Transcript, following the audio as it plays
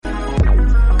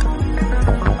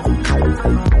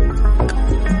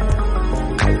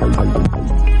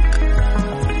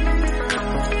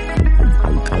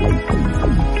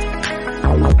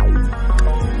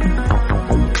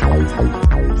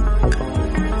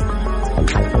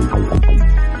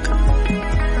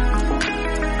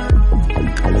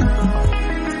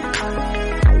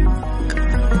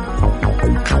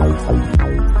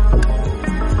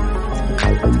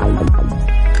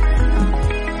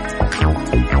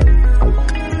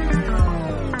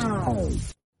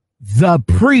the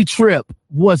pre-trip.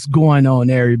 What's going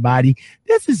on, everybody?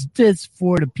 This is just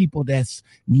for the people that's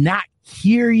not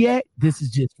here yet. This is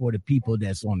just for the people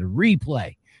that's on the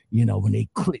replay. You know, when they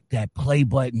click that play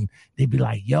button, they be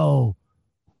like, yo,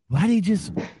 why they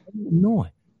just annoying?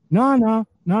 No.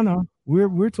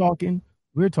 We're talking.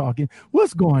 We're talking.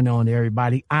 What's going on,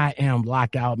 everybody? I am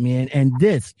Lockout Man, and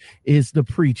this is the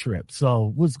pre-trip.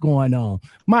 So what's going on?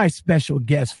 My special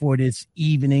guest for this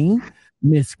evening,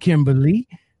 Miss Kimberly.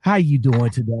 How you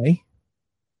doing today?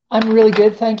 I'm really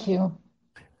good, thank you.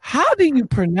 How do you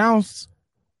pronounce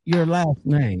your last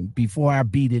name before I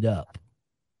beat it up?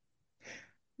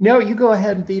 No, you go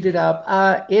ahead and beat it up.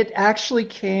 It actually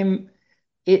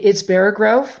it's Bear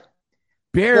Grove.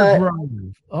 Bear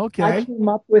Grove. Okay.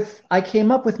 I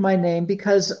came up with my name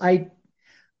because I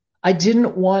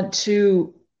didn't want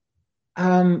to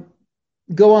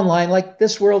go online. Like,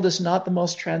 this world is not the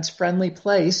most trans-friendly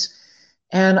place,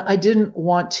 and I didn't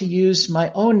want to use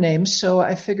my own name. So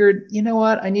I figured, you know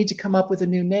what, I need to come up with a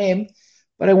new name,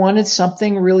 but I wanted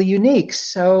something really unique.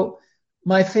 So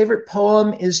my favorite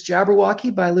poem is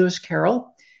Jabberwocky by Lewis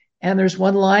Carroll. And there's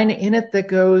one line in it that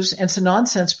goes, and it's a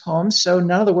nonsense poem, so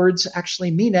none of the words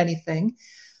actually mean anything.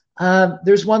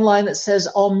 There's one line that says,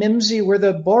 all mimsy were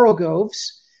the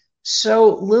Borogoves.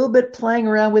 So a little bit playing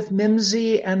around with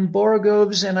mimsy and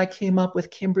Borogoves, and I came up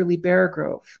with Kimberly Bear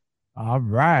Grove. All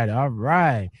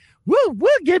right. We'll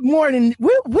get more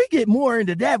we'll get more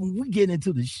into that when we get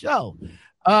into the show.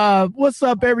 What's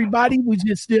up, everybody? We're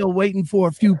just still waiting for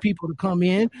a few people to come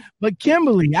in. But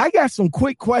Kimberly, I got some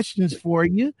quick questions for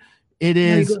you. It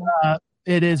is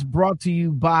brought to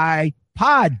you by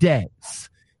Podex.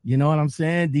 You know what I'm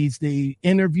saying? The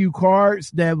interview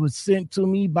cards that was sent to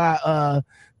me by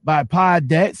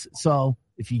Podex. So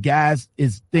if you guys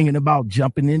is thinking about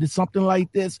jumping into something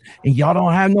like this and y'all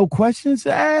don't have no questions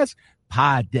to ask,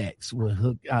 Podex will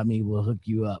hook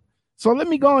you up. So let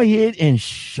me go ahead and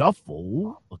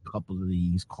shuffle a couple of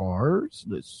these cards.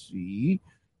 Let's see.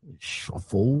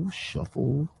 Shuffle.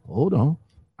 Hold on.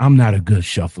 I'm not a good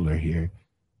shuffler here.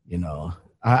 You know,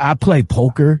 I play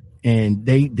poker and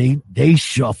they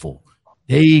shuffle.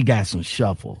 They got some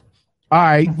shuffle. All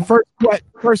right.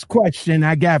 First question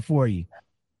I got for you.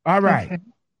 All right. Okay.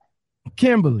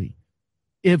 Kimberly,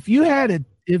 if you had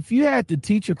to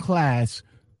teach a class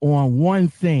on one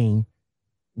thing,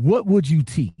 what would you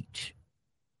teach?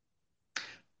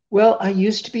 Well, I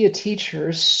used to be a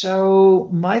teacher, so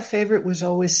my favorite was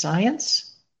always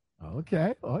science.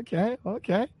 Okay.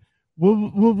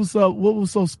 What was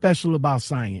so special about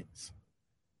science?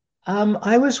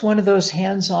 I was one of those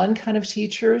hands-on kind of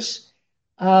teachers.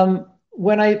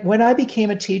 When I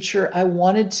became a teacher, I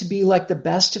wanted to be like the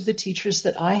best of the teachers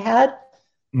that I had.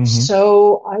 Mm-hmm.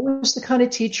 So I was the kind of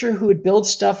teacher who would build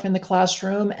stuff in the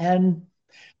classroom and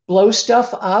blow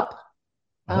stuff up.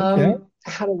 Okay.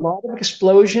 Had a lot of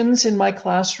explosions in my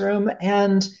classroom,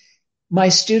 and my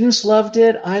students loved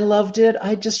it. I loved it.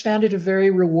 I just found it a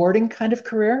very rewarding kind of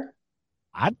career.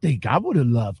 I think I would have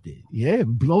loved it. Yeah,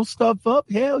 blow stuff up.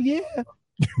 Hell yeah.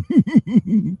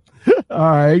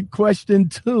 All right, question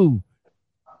 2.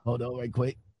 Hold on right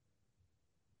quick.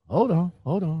 Hold on.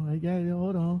 I got it.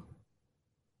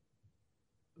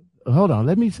 Hold on.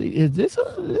 Let me see. Is this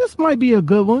might be a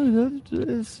good one.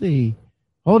 Let's see.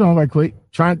 Hold on right quick.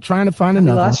 Trying to find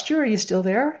another. Lost you? Are you still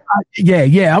there?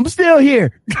 Yeah, I'm still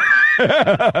here.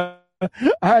 I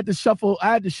had to shuffle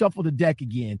the deck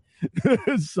again.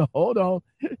 So hold on.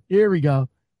 Here we go.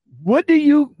 What do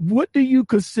you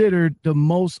consider the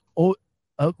most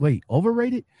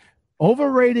overrated?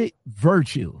 Overrated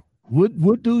virtue.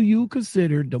 What do you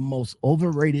consider the most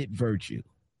overrated virtue?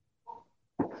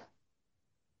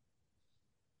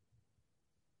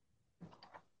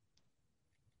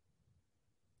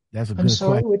 That's a good question.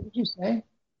 I'm sorry, what did you say?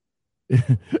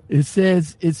 It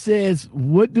says,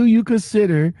 what do you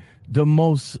consider the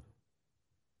most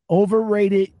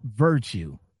overrated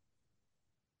virtue?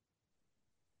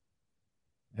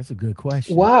 That's a good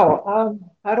question. Wow.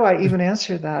 How do I even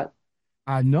answer that?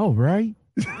 I know, right?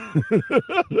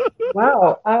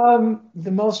 Wow.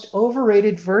 The most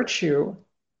overrated virtue.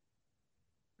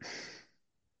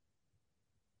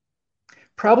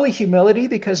 Probably humility,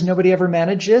 because nobody ever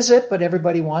manages it, but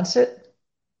everybody wants it.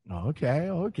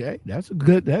 Okay. That's a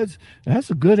good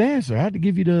answer. I had to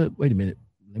give you wait a minute.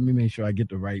 Let me make sure I get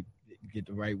the right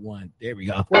one. There we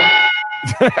go.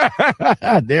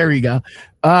 There we go.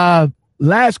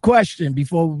 Last question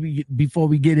before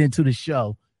we get into the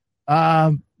show.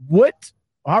 All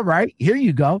right, here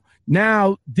you go.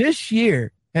 Now, this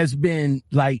year has been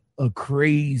like a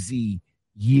crazy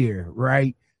year,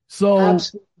 right? So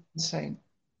absolutely insane.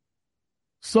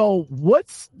 So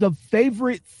what's the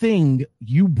favorite thing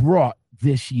you brought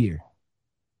this year?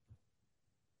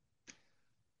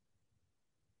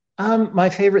 My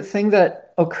favorite thing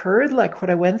that occurred, like what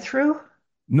I went through.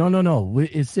 No, no, no.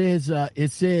 It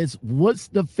says what's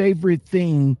the favorite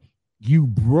thing you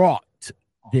brought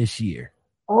this year?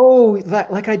 Oh,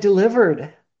 like I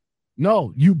delivered.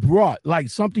 No, you brought like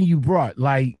something you brought,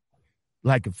 like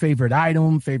a favorite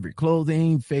item, favorite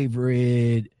clothing,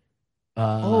 favorite Oh,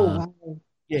 uh wow.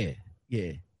 yeah,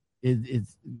 yeah.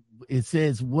 It's it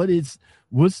says what's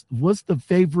the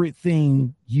favorite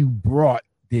thing you brought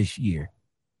this year?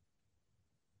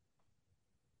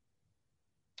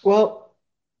 Well,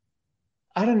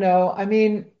 I don't know. I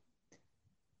mean,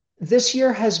 this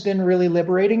year has been really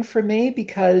liberating for me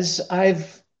because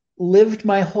I've lived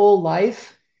my whole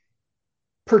life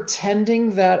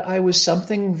pretending that I was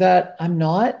something that I'm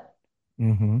not.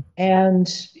 Mm-hmm. And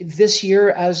this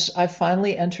year, as I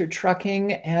finally entered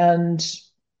trucking and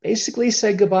basically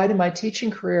said goodbye to my teaching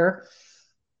career,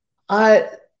 I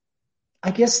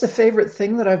I guess the favorite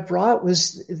thing that I've brought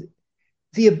was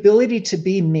the ability to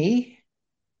be me.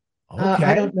 I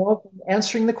Okay. don't know if I'm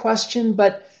answering the question,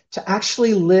 but to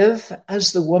actually live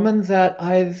as the woman that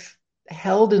I've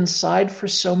held inside for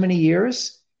so many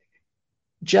years,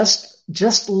 just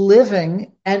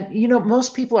living. And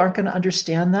most people aren't going to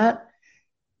understand that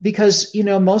because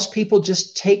most people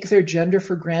just take their gender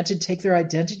for granted, take their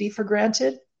identity for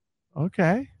granted.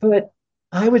 Okay. But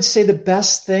I would say the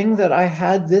best thing that I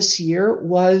had this year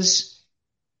was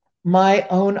my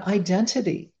own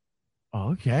identity.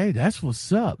 Okay, that's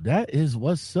what's up. That is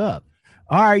what's up.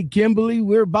 All right, Kimberly,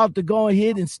 we're about to go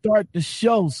ahead and start the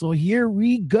show. So here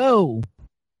we go.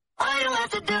 All you have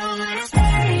to do is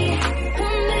stay a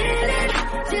minute,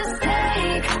 just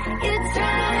take your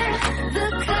time.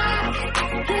 The clock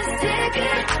is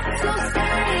ticking, so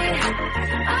stay.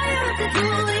 All you have to do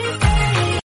is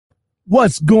stay.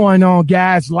 What's going on,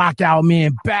 guys? Lockout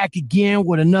Man back again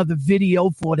with another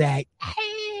video for that.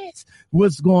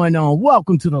 What's going on?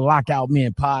 Welcome to the Lockout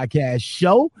Men podcast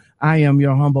show. I am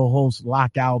your humble host,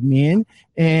 Lockout Men.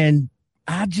 And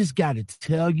I just got to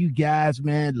tell you guys,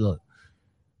 man, look.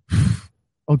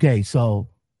 Okay, so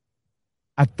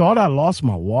I thought I lost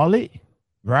my wallet,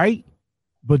 right?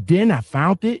 But then I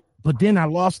found it, but then I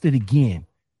lost it again.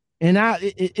 And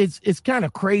it's kind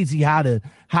of crazy how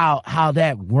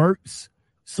that works.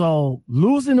 So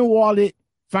losing the wallet,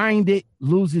 find it,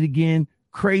 lose it again.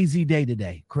 Crazy day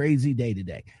today. Crazy day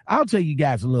today. I'll tell you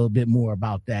guys a little bit more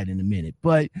about that in a minute.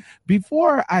 But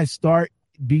before I start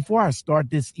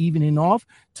this evening off,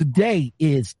 today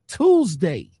is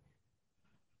Tuesday,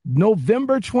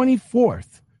 November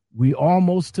 24th. We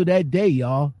almost to that day,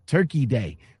 y'all. Turkey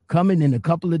Day coming in a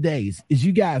couple of days. Is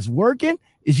you guys working?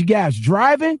 Is you guys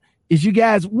driving? Is you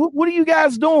guys, what are you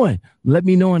guys doing? Let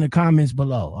me know in the comments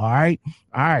below. All right.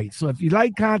 All right. So if you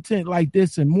like content like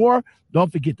this and more, don't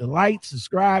forget to like,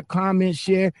 subscribe, comment,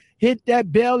 share, hit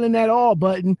that bell and that all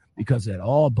button, because that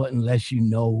all button lets you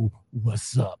know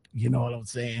what's up. You know what I'm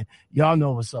saying? Y'all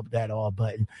know what's up, that all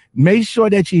button. Make sure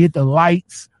that you hit the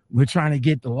lights. We're trying to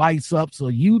get the lights up so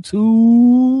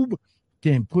YouTube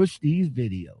can push these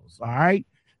videos. All right.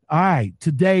 All right.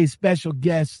 Today's special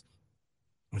guest,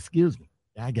 excuse me,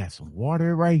 I got some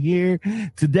water right here.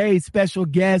 Today's special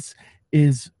guest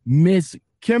is Miss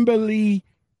Kimberly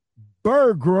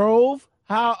Burgrove.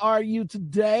 How are you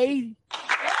today?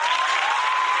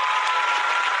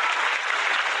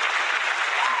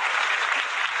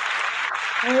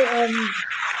 I am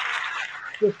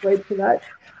just wait for that.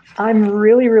 I'm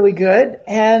really, really good.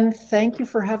 And thank you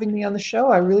for having me on the show.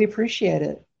 I really appreciate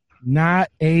it. Not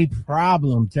a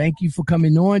problem. Thank you for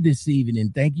coming on this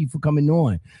evening. Thank you for coming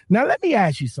on. Now, let me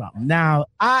ask you something. Now,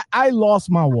 I lost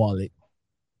my wallet.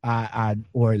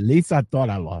 Or at least I thought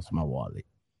I lost my wallet.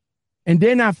 And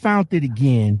then I found it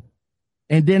again.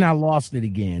 And then I lost it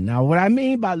again. Now, what I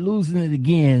mean by losing it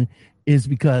again is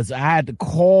because I had to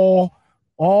call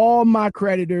all my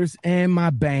creditors and my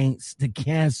banks to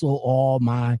cancel all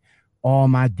my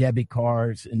debit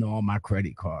cards and all my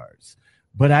credit cards.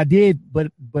 But I did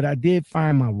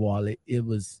find my wallet. It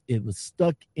was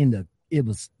stuck in the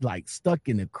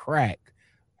crack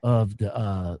of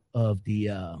the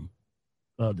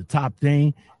top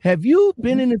thing. Have you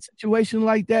been in a situation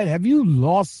like that? Have you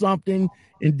lost something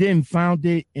and then found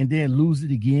it and then lose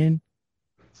it again?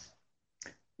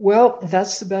 Well,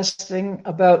 that's the best thing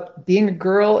about being a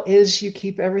girl is you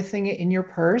keep everything in your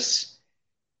purse.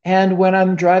 And when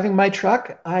I'm driving my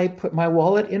truck, I put my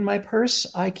wallet in my purse.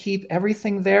 I keep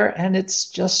everything there and it's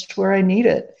just where I need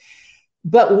it.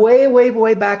 But way, way,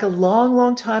 way back a long,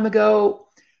 long time ago,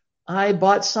 I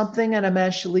bought something and I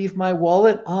managed to leave my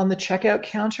wallet on the checkout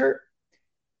counter.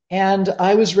 And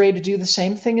I was ready to do the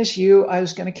same thing as you. I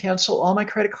was going to cancel all my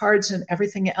credit cards and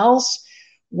everything else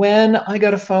when I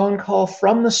got a phone call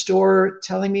from the store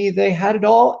telling me they had it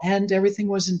all and everything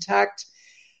was intact.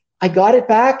 I got it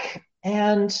back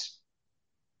and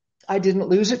I didn't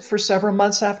lose it for several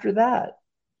months after that.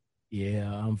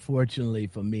 Yeah, unfortunately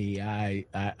for me,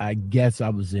 I guess I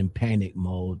was in panic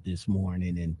mode this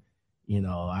morning, and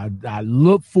I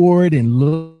looked for it and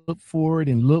looked for it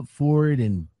and looked for it,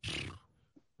 and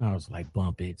I was like,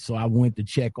 bump it. So I went to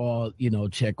check all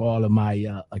of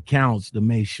my accounts to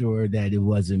make sure that it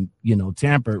wasn't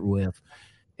tampered with.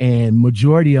 And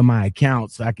majority of my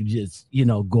accounts, I could just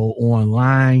go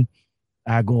online.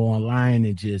 I go online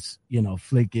and just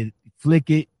flick it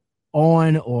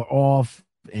on or off,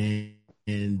 and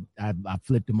I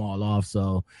flipped them all off.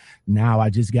 So now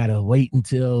I just gotta wait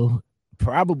until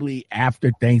probably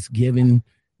after Thanksgiving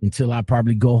until I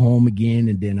probably go home again,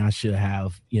 and then I should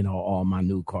have all my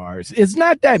new cars. It's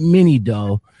not that many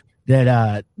though that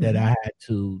I had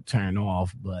to turn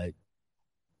off, but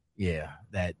yeah,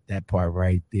 that part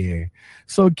right there.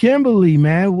 So Kimberly,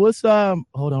 man, what's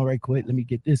hold on right quick, let me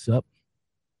get this up.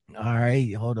 All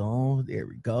right, hold on. There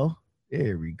we go.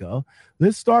 There we go.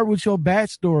 Let's start with your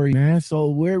backstory, man. So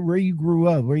where you grew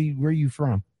up? Where you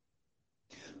from?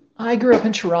 I grew up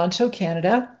in Toronto,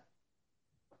 Canada,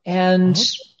 and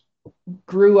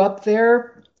grew up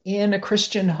there in a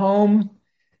Christian home,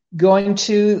 going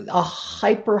to a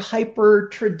hyper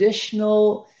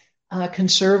traditional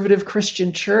conservative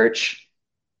Christian church.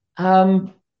 I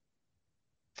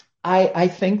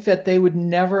think that they would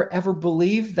never, ever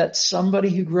believe that somebody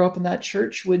who grew up in that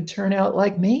church would turn out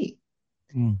like me.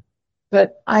 Mm.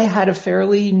 But I had a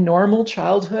fairly normal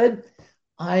childhood.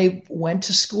 I went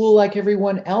to school like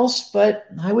everyone else, but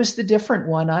I was the different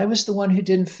one. I was the one who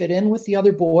didn't fit in with the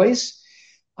other boys.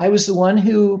 I was the one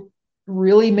who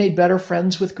really made better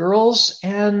friends with girls.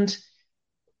 And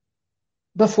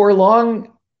before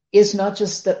long, it's not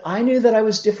just that I knew that I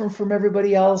was different from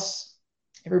everybody else.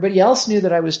 Everybody else knew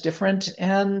that I was different.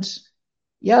 And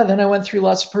yeah, then I went through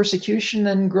lots of persecution,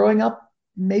 and growing up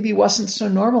maybe wasn't so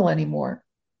normal anymore.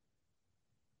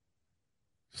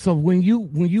 So when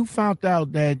you found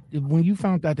out that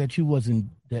you wasn't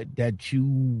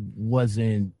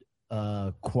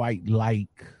quite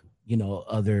like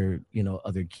other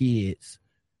kids,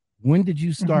 when did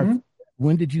you start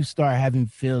having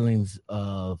feelings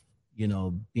of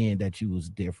being that you was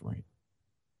different?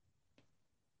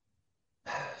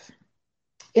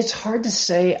 It's hard to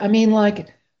say. I mean,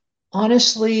 like,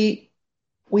 honestly,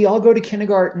 we all go to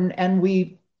kindergarten and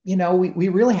we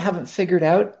really haven't figured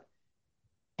out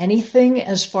anything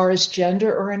as far as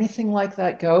gender or anything like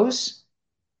that goes.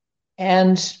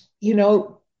 And,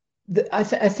 I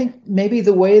think maybe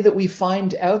the way that we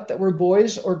find out that we're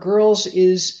boys or girls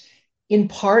is in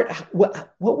part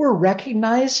what we're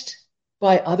recognized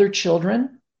by other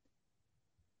children.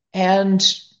 And,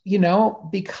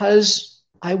 because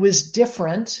I was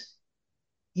different,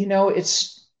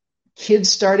 it's kids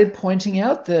started pointing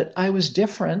out that I was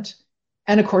different.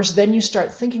 And of course, then you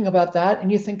start thinking about that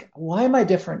and you think, why am I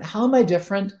different? How am I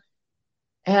different?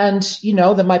 And,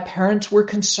 that my parents were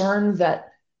concerned that,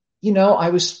 I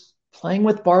was playing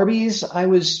with Barbies. I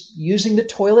was using the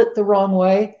toilet the wrong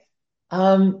way.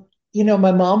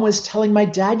 My mom was telling my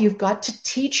dad, you've got to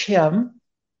teach him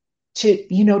to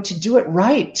do it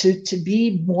right, to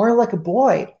be more like a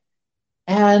boy.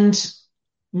 And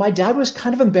my dad was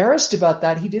kind of embarrassed about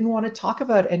that. He didn't want to talk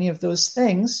about any of those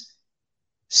things.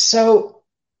 So,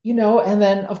 and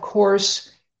then of course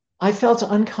I felt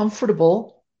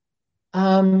uncomfortable,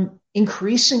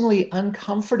 increasingly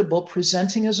uncomfortable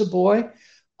presenting as a boy.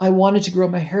 I wanted to grow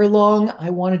my hair long. I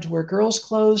wanted to wear girls'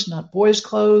 clothes, not boys'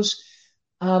 clothes.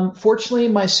 Fortunately,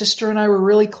 my sister and I were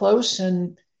really close,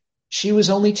 and she was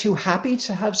only too happy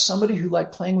to have somebody who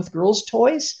liked playing with girls'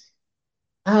 toys.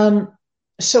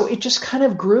 So it just kind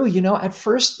of grew, at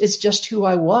first it's just who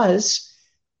I was,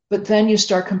 but then you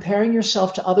start comparing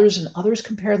yourself to others and others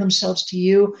compare themselves to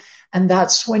you. And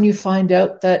that's when you find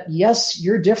out that, yes,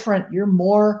 you're different. You're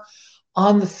more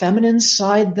on the feminine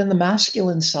side than the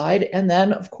masculine side. And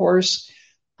then, of course,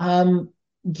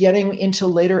 getting into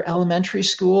later elementary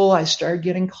school, I started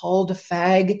getting called a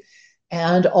fag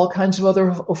and all kinds of other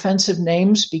offensive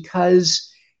names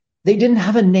because they didn't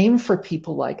have a name for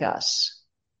people like us.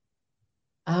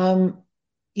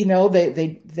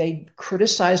 They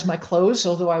criticized my clothes,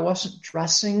 although I wasn't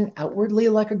dressing outwardly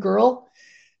like a girl,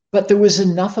 but there was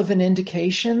enough of an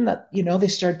indication that, they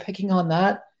started picking on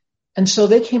that. And so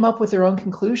they came up with their own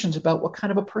conclusions about what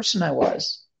kind of a person I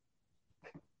was.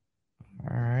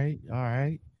 All right. All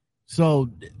right. So,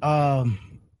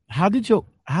 how did you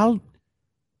how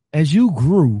as you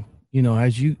grew,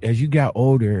 as you got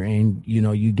older and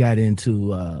you got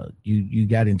into you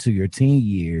got into your teen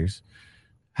years,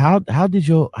 how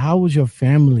was your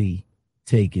family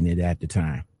taking it at the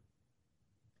time?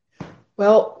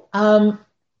 Well,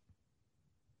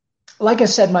 like I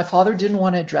said, my father didn't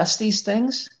want to address these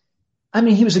things. I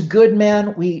mean, he was a good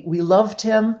man. We loved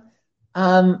him,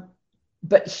 um,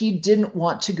 but he didn't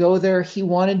want to go there. He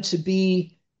wanted to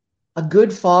be a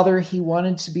good father. He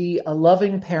wanted to be a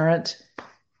loving parent.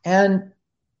 And,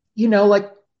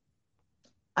 like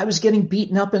I was getting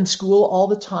beaten up in school all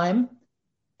the time.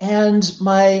 And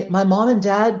my mom and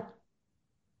dad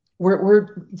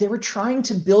were trying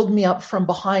to build me up from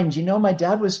behind. My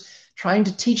dad was trying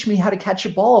to teach me how to catch a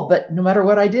ball, but no matter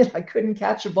what I did, I couldn't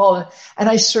catch a ball. And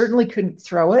I certainly couldn't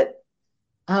throw it.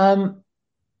 Um,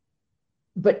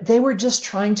 but they were just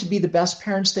trying to be the best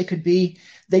parents they could be.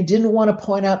 They didn't want to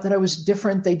point out that I was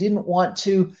different. They didn't want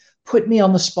to put me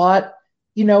on the spot.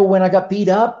 When I got beat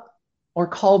up or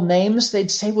called names, they'd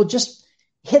say, well, just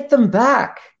hit them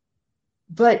back.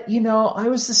 But, I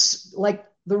was this like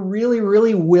the really,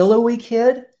 really willowy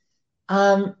kid.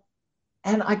 Um,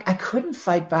 and I couldn't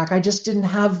fight back. I just didn't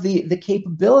have the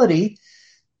capability.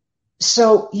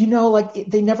 So, like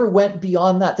they never went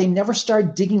beyond that. They never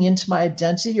started digging into my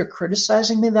identity or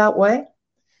criticizing me that way.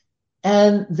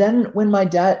 And then when my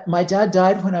dad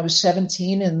died when I was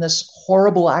 17 in this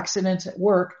horrible accident at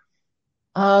work.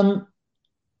 And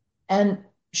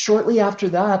shortly after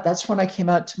that, that's when I came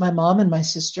out to my mom and my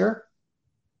sister,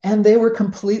 and they were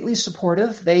completely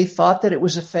supportive. They thought that it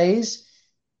was a phase,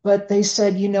 but they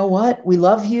said, you know what? We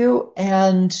love you.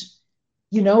 And,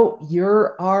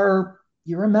 you're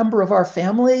a member of our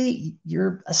family.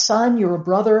 You're a son, you're a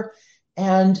brother.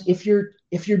 And if you're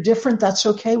different, that's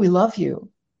okay. We love you.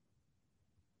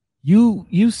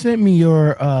 You sent me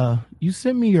your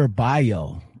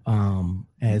bio,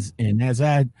 as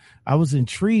I was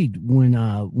intrigued when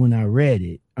I read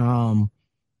it.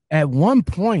 At one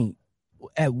point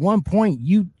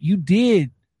you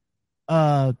did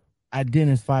uh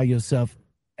identify yourself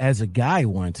as a guy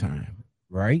one time,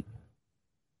 right?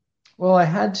 Well, I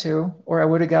had to, or I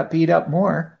would have got beat up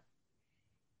more.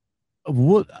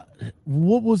 what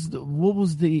what was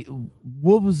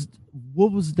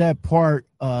that part?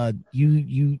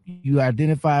 You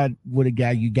identified with a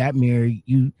guy, you got married,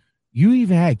 you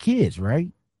even had kids, right?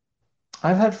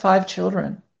 I've had 5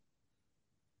 children.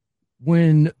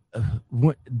 When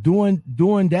doing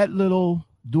that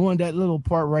little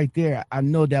part right there, I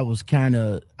know that was kind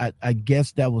of, I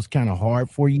guess that was kind of hard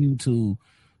for you to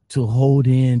hold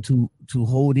in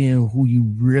who you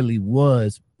really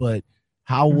was. But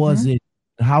how was Hmm. it?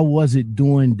 How was it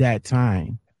during that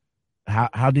time?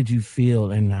 How did you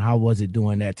feel, and how was it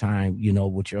during that time?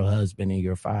 With your husband and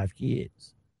your 5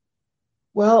 kids.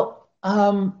 Well,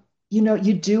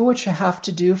 you do what you have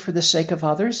to do for the sake of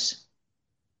others,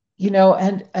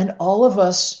 and all of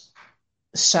us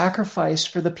sacrifice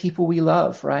for the people we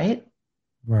love, right?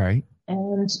 Right.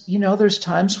 And, there's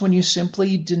times when you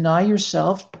simply deny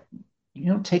yourself,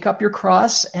 take up your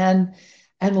cross and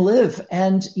live.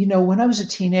 And, when I was a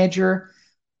teenager,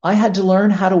 I had to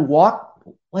learn how to walk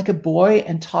like a boy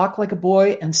and talk like a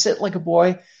boy and sit like a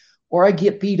boy, or I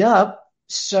get beat up.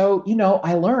 So,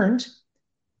 I learned,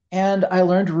 and I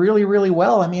learned really, really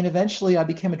well. I mean, eventually I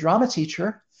became a drama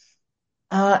teacher.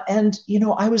 And,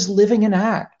 I was living an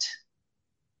act.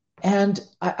 And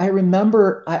I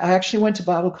remember I actually went to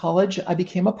Bible college. I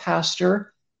became a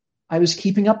pastor. I was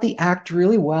keeping up the act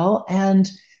really well. And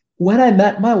when I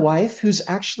met my wife, who's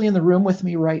actually in the room with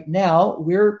me right now,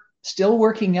 we're still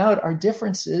working out our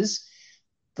differences.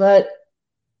 But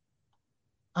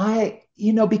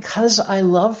because I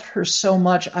loved her so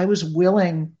much, I was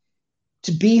willing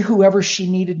to be whoever she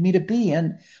needed me to be.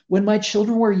 And when my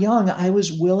children were young, I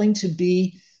was willing to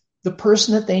be the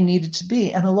person that they needed to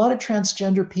be. And a lot of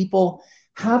transgender people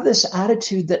have this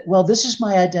attitude that, well, this is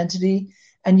my identity,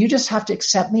 and you just have to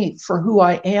accept me for who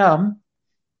I am,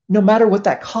 no matter what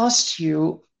that costs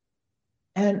you.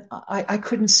 And I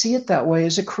couldn't see it that way.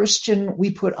 As a Christian,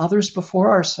 we put others before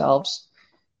ourselves.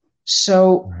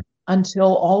 So Right.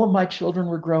 until all of my children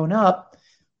were grown up,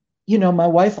 my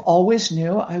wife always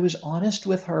knew I was honest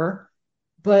with her,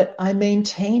 but I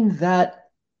maintained that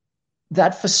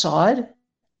facade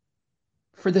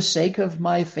for the sake of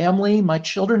my family, my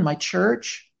children, my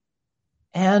church,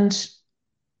 and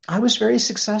I was very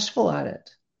successful at it.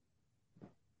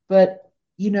 But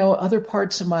other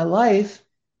parts of my life,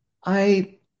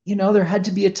 there had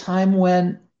to be a time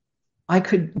when I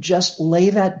could just lay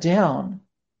that down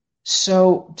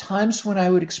So times when I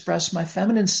would express my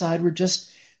feminine side were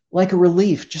just like a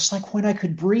relief, just like when I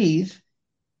could breathe.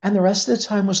 And the rest of the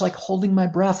time was like holding my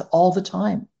breath all the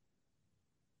time.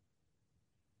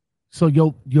 So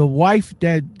your wife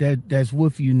that's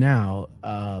with you now,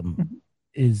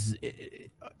 is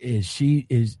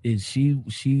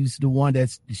she's the one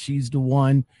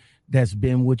that's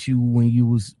been with you when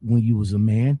you was a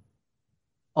man?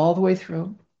 All the way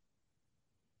through.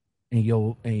 And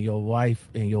your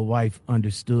wife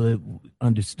understood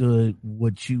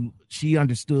she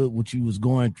understood what you was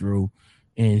going through,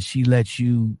 and she let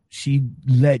you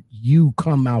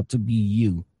come out to be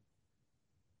you.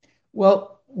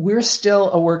 Well, we're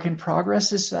still a work in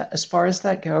progress as far as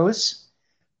that goes.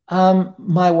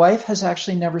 My wife has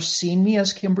actually never seen me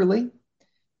as Kimberly.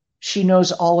 She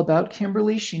knows all about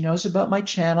Kimberly. She knows about my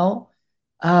channel.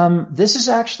 This is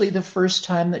actually the first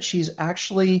time that she's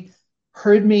actually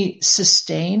heard me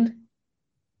sustain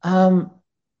um,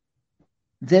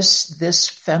 this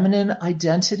feminine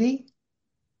identity.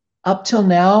 Up till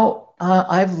now,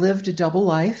 I've lived a double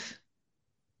life.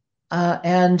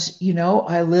 And, you know,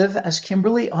 I live as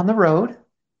Kimberly on the road,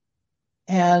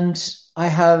 and I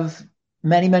have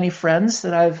many, many friends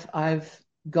that I've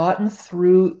gotten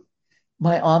through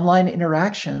my online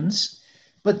interactions.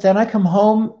 But then I come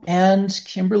home and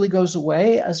Kimberly goes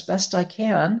away as best I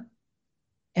can,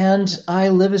 and I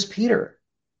live as Peter.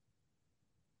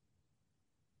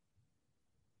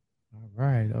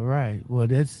 All right. Well,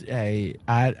 that's a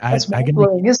That's mind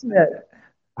blowing, isn't it?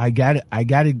 I gotta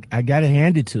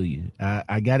hand it to you.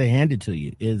 I gotta hand it to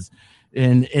you.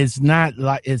 And it's not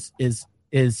like it's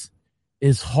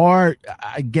hard.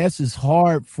 I guess it's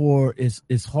hard for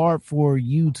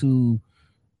you to,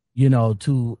 you know,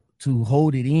 to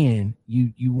hold it in.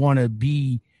 You want to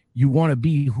be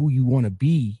who you want to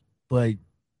be, but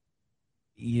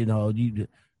you know,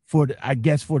 I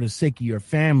guess for the sake of your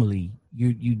family,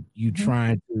 you Mhm.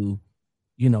 trying to,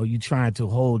 you know, you trying to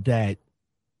hold that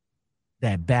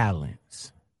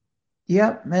balance.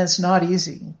 Yep, man, it's not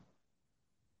easy.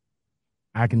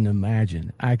 I can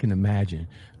imagine. I can imagine.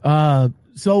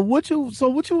 So what you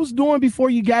was doing before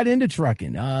you got into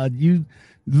trucking? You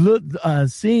look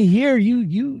seeing here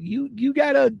you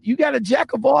got a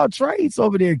jack of all trades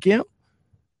over there, Kim.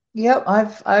 Yep,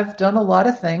 I've done a lot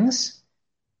of things.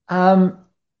 Um,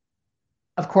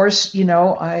 of course, you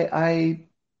know, I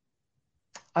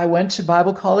went to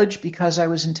Bible college because I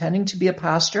was intending to be a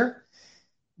pastor.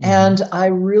 Mm-hmm. And I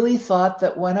really thought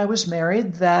that when I was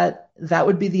married, that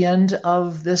would be the end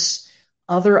of this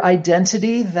other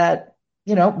identity, that,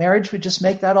 you know, marriage would just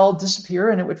make that all disappear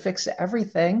and it would fix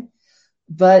everything.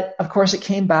 But of course, it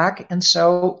came back. And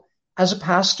so as a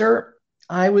pastor,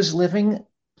 I was living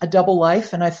a double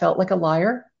life and I felt like a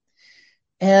liar.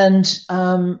 And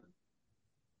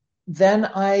then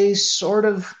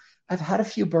I've had a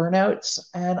few burnouts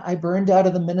and I burned out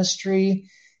of the ministry,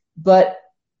 but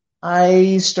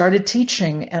I started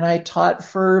teaching and I taught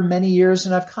for many years.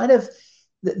 And I've kind of,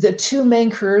 the two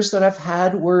main careers that I've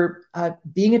had were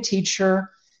being a teacher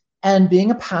and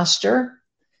being a pastor.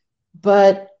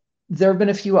 But there have been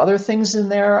a few other things in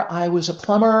there. I was a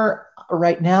plumber.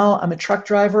 Right now, I'm a truck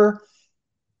driver.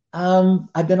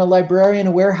 I've been a librarian,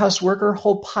 a warehouse worker, a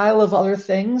whole pile of other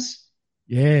things.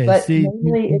 Yeah, But see,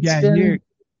 mainly you it's got here. been,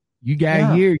 You got yeah.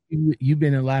 here. You've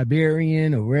been a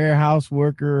librarian, a warehouse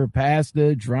worker, a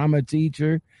pastor, drama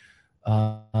teacher,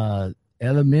 uh, uh,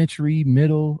 elementary,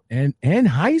 middle, and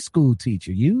high school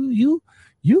teacher. You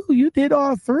did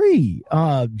all three.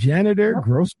 Janitor,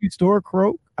 grocery store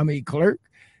clerk,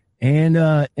 and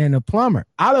a plumber.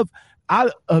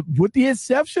 With the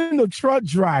exception of truck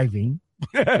driving,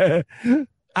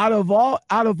 out of all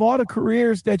the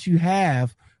careers that you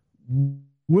have,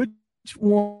 which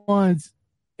ones,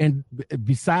 and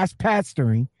besides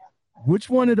pastoring, which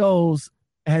one of those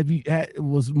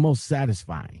was most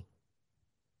satisfying?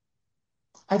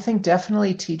 I think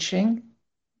definitely teaching.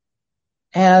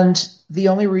 And the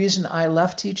only reason I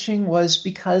left teaching was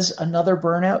because another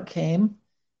burnout came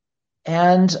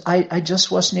and I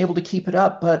just wasn't able to keep it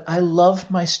up. But I loved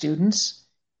my students.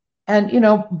 And, you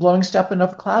know, blowing stuff in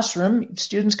a classroom,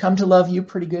 students come to love you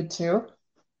pretty good too.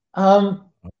 Um,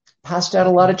 Passed out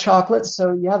a lot Okay. of chocolates.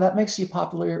 So yeah, that makes you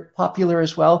popular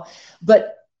as well.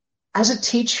 But as a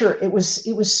teacher, it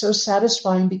was so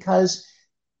satisfying because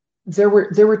there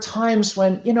were times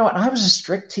when, you know, and I was a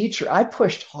strict teacher. I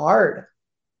pushed hard.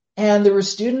 And there were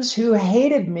students who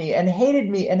hated me and hated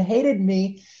me and hated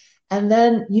me. And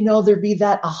then, you know, there'd be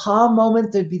that aha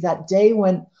moment. There'd be that day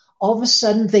when all of a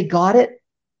sudden they got it.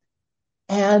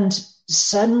 And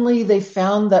suddenly they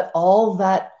found that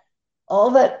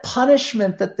all that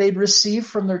punishment that they'd received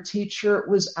from their teacher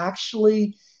was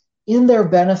actually in their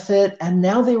benefit. And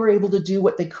now they were able to do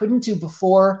what they couldn't do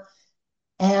before.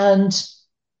 And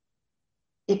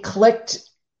it clicked,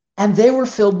 and they were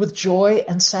filled with joy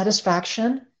and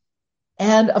satisfaction.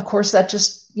 And of course, that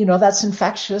just, that's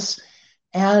infectious.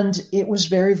 And it was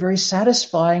very, very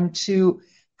satisfying to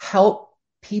help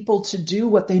people to do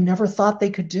what they never thought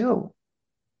they could do.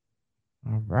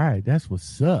 All right, that's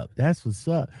what's up. That's what's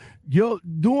up. Yo,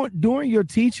 during your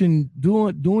teaching,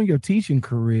 doing your teaching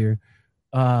career,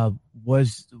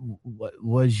 was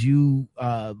you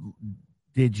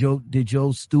did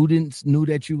your students knew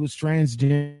that you was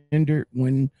transgender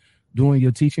when doing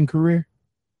your teaching career?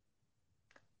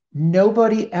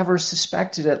 Nobody ever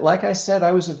suspected it. Like I said,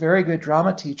 I was a very good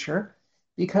drama teacher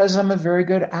because I'm a very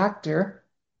good actor.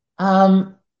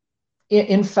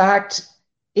 In fact,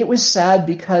 it was sad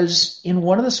because in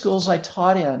one of the schools I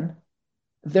taught in,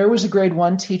 there was a grade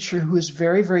 1 teacher who was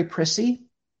very, very prissy.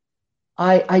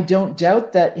 I don't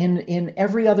doubt that in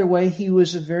every other way, he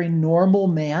was a very normal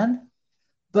man,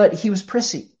 but he was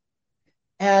prissy.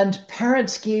 And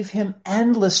parents gave him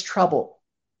endless trouble.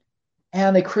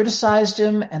 And they criticized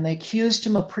him and they accused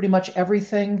him of pretty much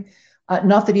everything.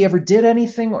 Not that he ever did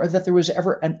anything or that there was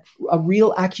ever a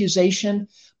real accusation,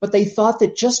 but they thought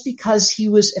that just because he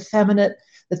was effeminate,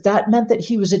 that meant that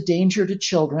he was a danger to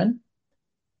children.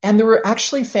 And there were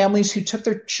actually families who took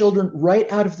their children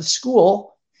right out of the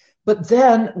school. But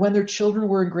then when their children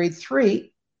were in grade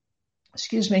 3,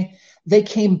 they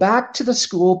came back to the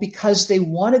school because they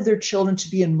wanted their children to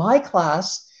be in my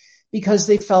class because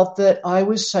they felt that I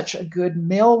was such a good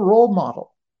male role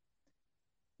model,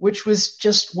 which was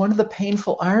just one of the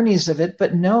painful ironies of it.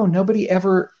 But no, nobody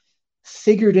ever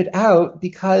figured it out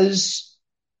because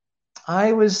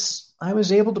I was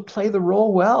able to play the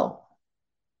role well.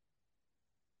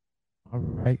 All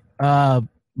right.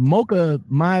 Mocha,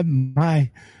 my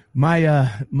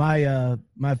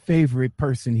favorite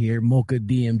person here, Mocha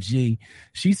DMG.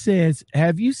 She says,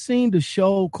 have you seen the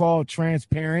show called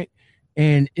Transparent?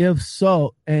 And if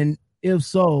so, do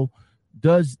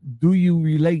you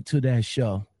relate to that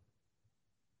show?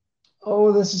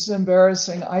 Oh, this is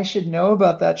embarrassing. I should know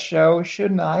about that show,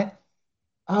 shouldn't I?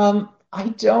 I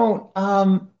don't.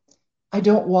 I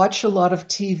don't watch a lot of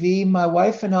TV. My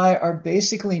wife and I are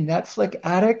basically Netflix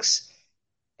addicts.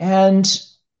 And,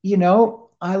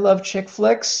 I love chick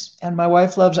flicks and my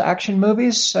wife loves action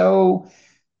movies. So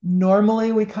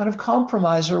normally we kind of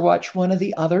compromise or watch one of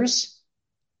the others.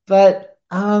 But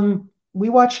we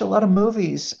watch a lot of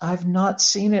movies. I've not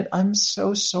seen it. I'm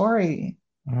so sorry.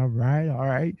 All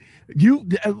right.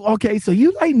 Okay? So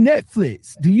you like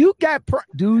Netflix? Do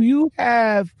you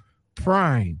have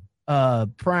Prime?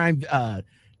 Prime.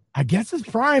 I guess it's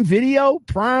Prime Video.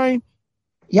 Prime.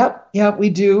 Yep, we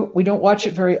do. We don't watch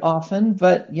it very often,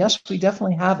 but yes, we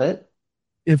definitely have it.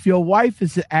 If your wife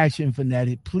is an action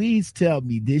fanatic, please tell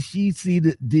me, did she see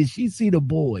the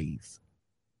boys?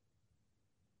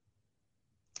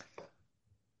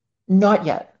 Not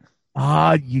yet.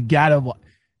 You gotta.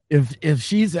 If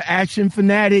she's an action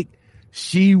fanatic,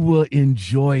 she will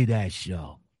enjoy that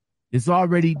show. They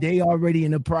already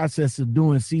in the process of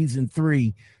doing season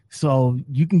 3, so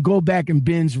you can go back and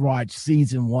binge watch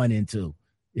season 1 and 2.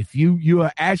 If you're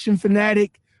an action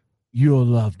fanatic, you'll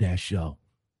love that show.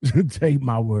 Take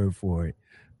my word for it.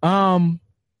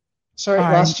 Sorry,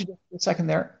 lost you a second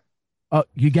there.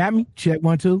 You got me? Check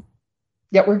 1, 2.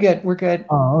 Yeah, we're good.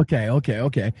 Oh, okay.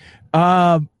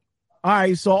 All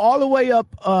right. So all the way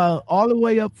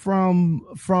up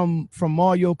from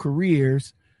all your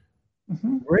careers,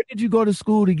 mm-hmm. Where did you go to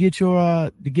school to get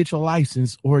your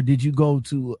license, or did you go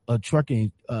to a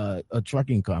trucking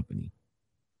company?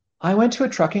 I went to a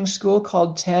trucking school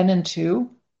called 10 and 2,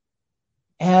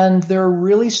 and they're a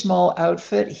really small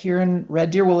outfit here in Red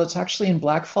Deer. Well, it's actually in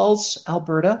Black Falls,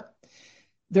 Alberta.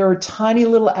 They're a tiny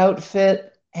little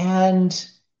outfit, and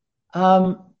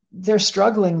they're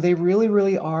struggling. They really,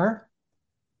 really are.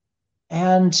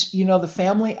 And, the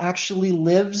family actually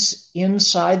lives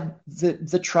inside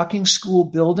the trucking school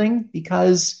building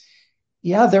because,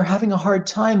 they're having a hard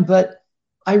time. But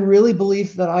I really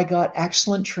believe that I got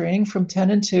excellent training from 10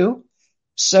 and 2.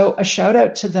 So a shout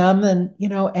out to them and,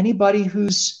 anybody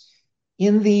who's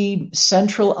in the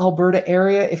central Alberta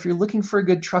area, if you're looking for a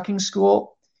good trucking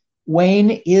school, Wayne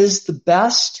is the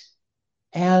best.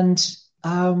 And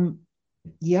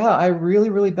I really,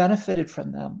 really benefited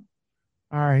from them.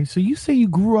 All right. So you say you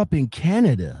grew up in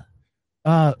Canada.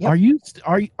 Yep. Are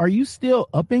you still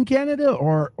up in Canada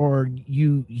or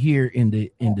you here in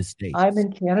the States? I'm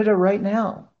in Canada right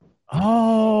now.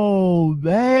 Oh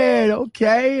man.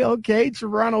 Okay.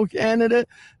 Toronto, Canada.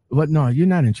 What? No, you're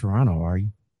not in Toronto, are you?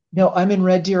 No, I'm in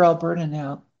Red Deer, Alberta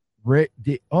now.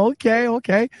 Okay,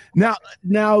 okay. Now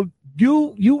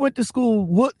you went to school.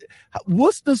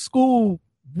 What's the school?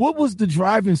 What was the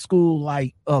driving school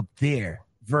like up there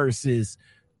versus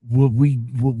what we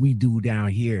do down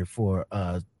here for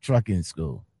trucking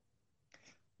school?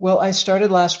 Well, I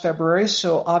started last February,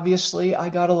 so obviously I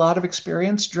got a lot of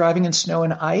experience driving in snow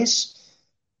and ice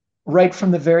right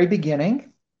from the very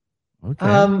beginning. Okay.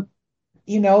 Um,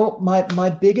 my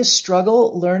biggest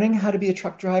struggle learning how to be a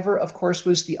truck driver, of course,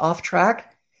 was the off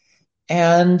track.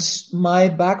 And my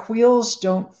back wheels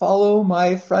don't follow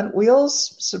my front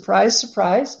wheels. Surprise,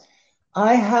 surprise.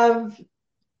 I have,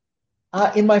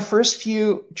 in my first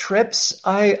few trips,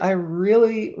 I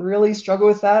really, really struggle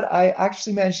with that. I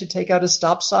actually managed to take out a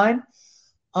stop sign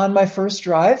on my first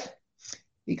drive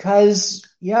because,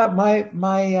 yeah,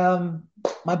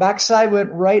 my backside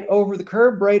went right over the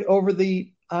curb, right over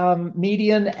the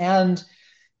median, and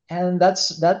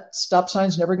that stop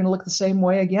sign's never going to look the same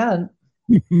way again.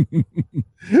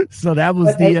 So that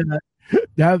was But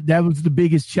that was the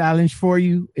biggest challenge for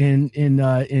you in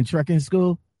trucking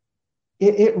school.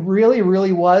 it really,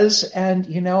 really was. And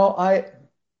I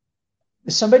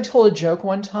somebody told a joke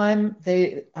one time.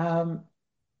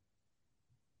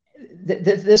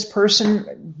 This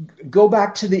person go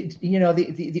back to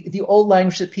the old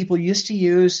language that people used to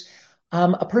use.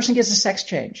 A person gets a sex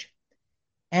change,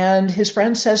 and his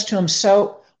friend says to him,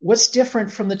 "So, what's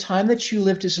different from the time that you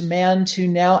lived as a man to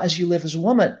now as you live as a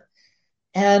woman?"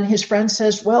 And his friend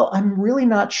says, "Well, I'm really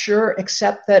not sure,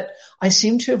 except that I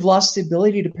seem to have lost the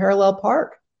ability to parallel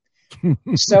park."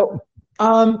 So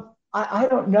I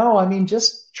don't know. I mean,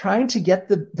 just trying to get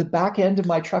the back end of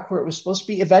my truck where it was supposed to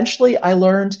be. Eventually, I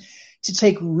learned to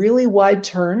take really wide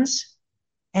turns.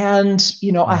 And,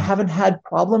 I Right. haven't had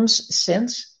problems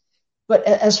since. But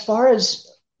as far as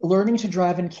learning to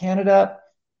drive in Canada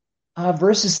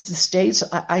versus the States,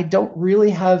 I don't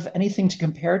really have anything to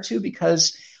compare to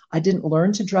because I didn't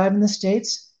learn to drive in the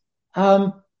States.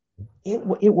 Um,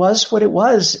 it was what it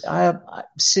was.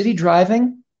 City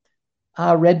driving.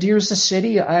 Red Deer's the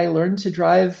city. I learned to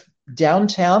drive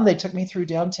downtown. They took me through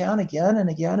downtown again and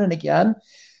again and again.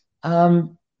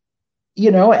 Um,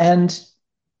 and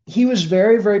he was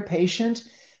very, very patient,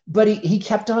 but he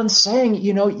kept on saying,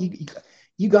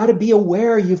 you got to be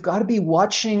aware. You've got to be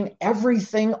watching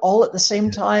everything all at the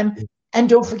same time. And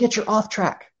don't forget you're off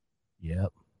track.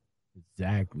 Yep.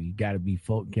 Exactly. You gotta be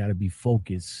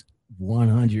focused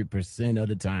 100% of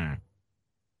the time.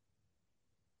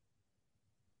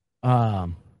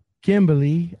 Um,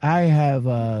 Kimberly, I have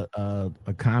a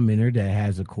commenter that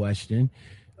has a question.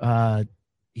 Uh,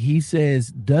 he says,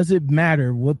 "Does it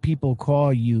matter what people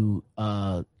call you?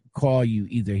 Call you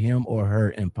either him or her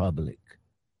in public?"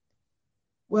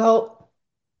 Well,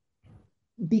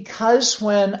 because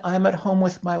when I'm at home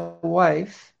with my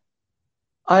wife,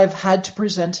 I've had to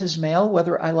present as male,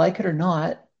 whether I like it or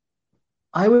not.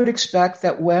 I would expect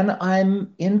that when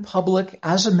I'm in public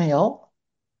as a male,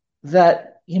 that,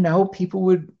 people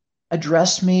would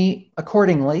address me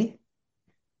accordingly.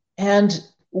 And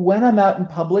when I'm out in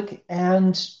public,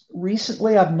 and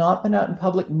recently I've not been out in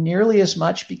public nearly as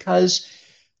much because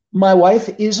my wife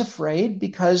is afraid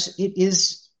because it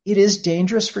is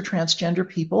dangerous for transgender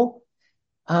people.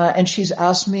 And she's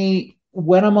asked me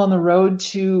when I'm on the road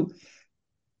to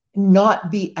not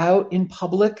be out in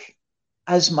public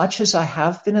as much as I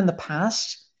have been in the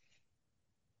past.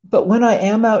 But when I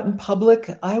am out in public,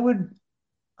 I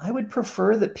would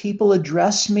prefer that people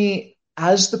address me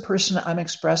as the person I'm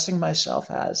expressing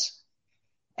myself as.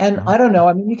 And Oh, I don't know.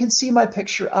 I mean, you can see my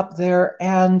picture up there,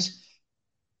 and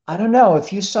I don't know.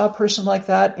 If you saw a person like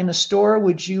that in a store,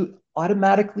 would you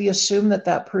automatically assume that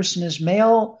that person is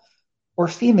male or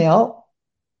female?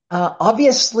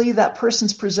 Obviously, that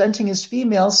person's presenting as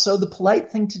female, so the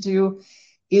polite thing to do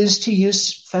is to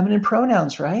use feminine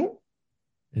pronouns, right?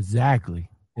 exactly,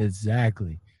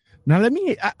 exactly. Now let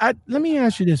me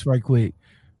ask you this right quick.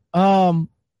 Um,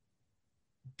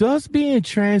 does being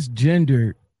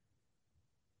transgender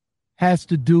has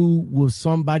to do with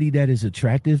somebody that is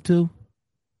attractive to?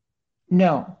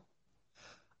 No.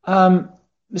 Um,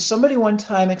 Somebody one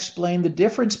time explained the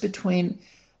difference between,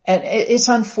 and it's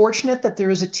unfortunate that there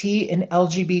is a T in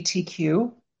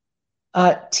LGBTQ.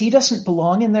 T doesn't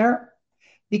belong in there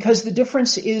because the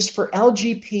difference is for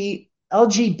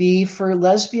LGB, for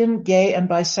lesbian, gay, and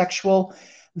bisexual.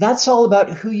 That's all about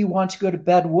who you want to go to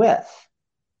bed with.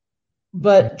 Okay.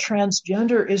 But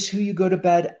transgender is who you go to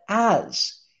bed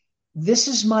as. This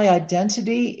is my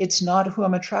identity. It's not who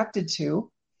I'm attracted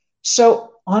to.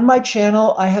 So on my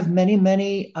channel, I have many,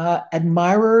 many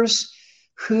admirers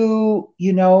who,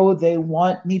 they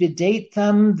want me to date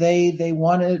them. They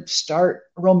want to start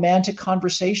romantic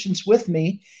conversations with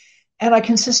me. And I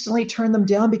consistently turn them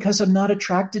down because I'm not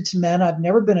attracted to men. I've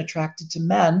never been attracted to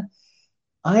men.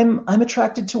 I'm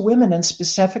attracted to women, and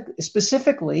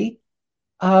specifically,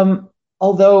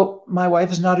 although my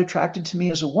wife is not attracted to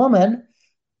me as a woman,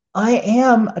 I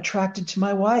am attracted to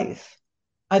my wife.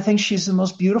 I think she's the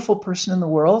most beautiful person in the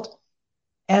world,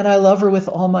 and I love her with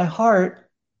all my heart.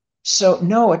 So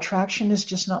no, attraction is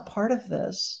just not part of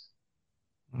this.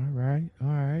 All right, all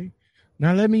right.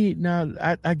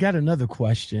 I got another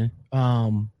question.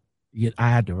 Yeah, I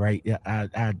had to write. Yeah, I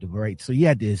had to write. So you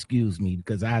had to excuse me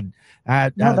because I, No,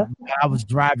 I, that's I was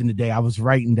driving today. I was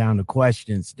writing down the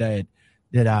questions that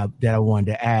I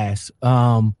wanted to ask.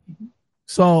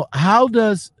 So how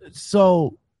does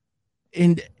so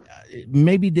and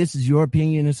maybe this is your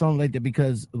opinion or something like that,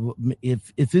 because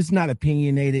if it's not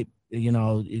opinionated,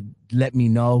 let me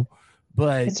know.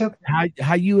 But it's okay.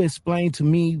 how you explained to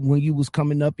me when you was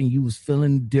coming up and you was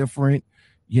feeling different,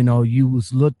 you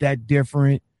was looked at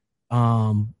different,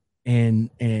 and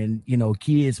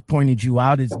kids pointed you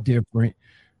out as different.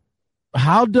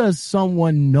 How does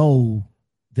someone know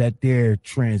that they're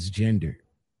transgender?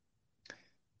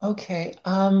 Okay.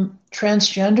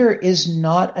 Transgender is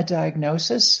not a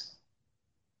diagnosis.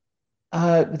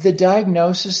 The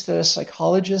diagnosis that a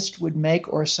psychologist would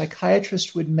make or a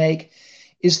psychiatrist would make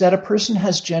is that a person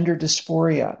has gender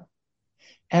dysphoria.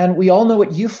 And we all know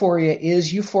what euphoria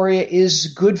is. Euphoria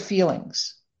is good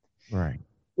feelings, Right.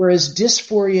 whereas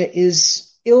dysphoria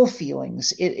is ill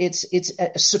feelings. It's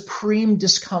a supreme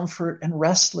discomfort and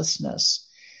restlessness.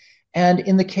 And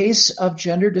in the case of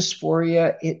gender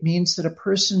dysphoria, it means that a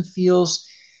person feels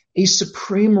a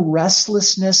supreme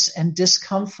restlessness and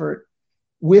discomfort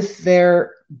with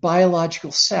their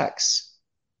biological sex.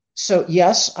 So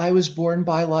yes, I was born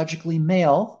biologically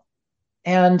male.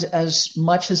 And as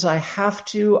much as I have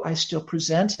to, I still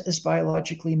present as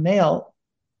biologically male.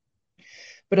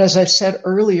 But as I've said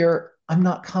earlier, I'm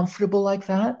not comfortable like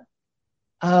that.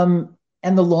 And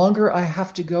the longer I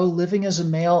have to go living as a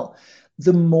male,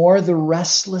 the more the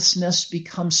restlessness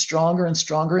becomes stronger and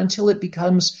stronger until it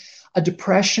becomes a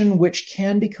depression, which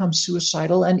can become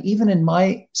suicidal. And even in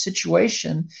my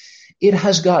situation, it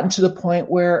has gotten to the point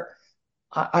where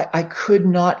I could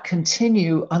not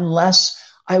continue unless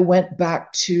I went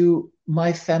back to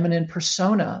my feminine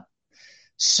persona.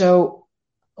 So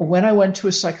when I went to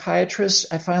a psychiatrist,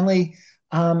 I finally,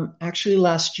 actually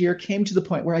last year, came to the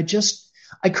point where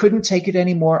I couldn't take it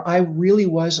anymore. I really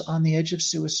was on the edge of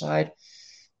suicide.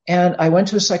 And I went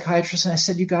to a psychiatrist and I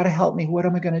said, you got to help me. What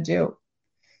am I going to do?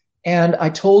 And I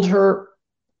told her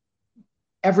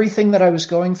everything that I was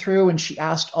going through, and she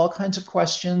asked all kinds of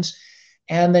questions.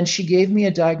 And then she gave me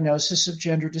a diagnosis of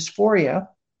gender dysphoria,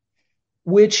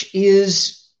 which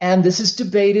is, and this is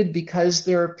debated because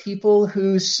there are people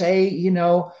who say, you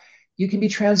can be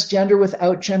transgender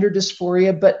without gender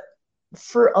dysphoria. But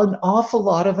for an awful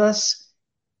lot of us,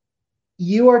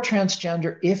 you are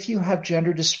transgender if you have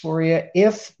gender dysphoria,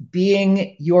 if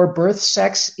being your birth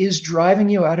sex is driving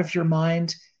you out of your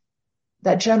mind.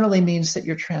 That generally means that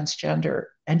you're transgender,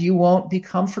 and you won't be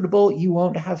comfortable. You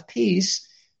won't have peace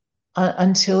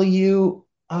until you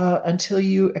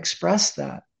express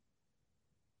that.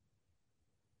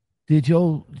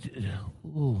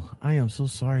 I am so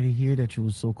sorry to hear that you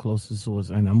were so close to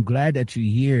suicide, and I'm glad that you're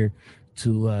here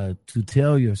to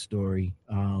tell your story.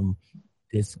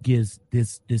 This gives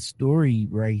this story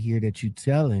right here that you're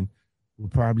telling will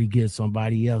probably give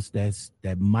somebody else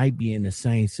that might be in the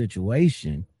same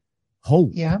situation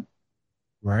hope. Yeah,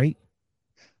 Right.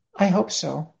 I hope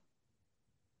so.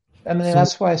 I mean, So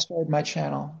that's why I started my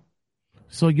channel.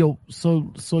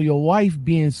 your wife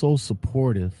being so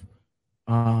supportive,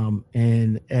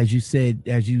 and as you said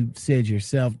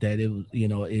yourself, that it was,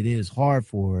 it is hard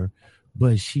for her,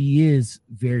 but she is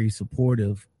very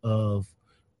supportive of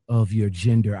your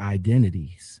gender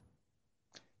identities.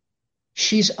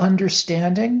 She's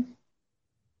understanding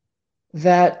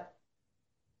that,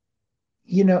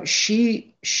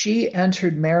 she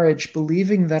entered marriage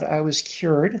believing that I was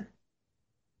cured.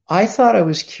 I thought I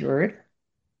was cured.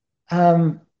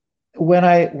 Um,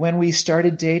 when we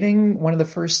started dating, one of the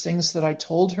first things that I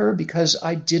told her, because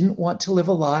I didn't want to live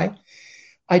a lie,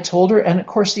 I told her, and of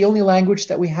course, the only language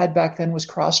that we had back then was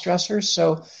cross-dresser.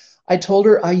 So I told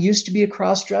her I used to be a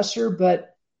cross-dresser,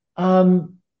 but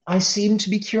I seemed to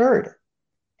be cured.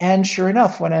 And sure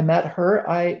enough, when I met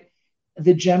her,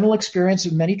 the general experience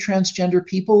of many transgender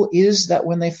people is that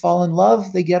when they fall in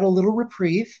love, they get a little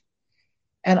reprieve.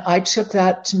 And I took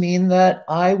that to mean that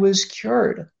I was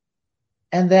cured.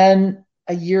 And then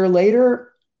a year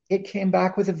later, it came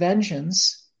back with a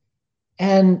vengeance.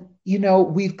 And,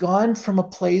 we've gone from a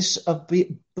place of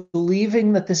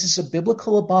believing that this is a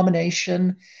biblical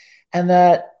abomination and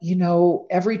that,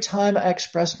 every time I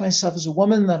expressed myself as a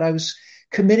woman, that I was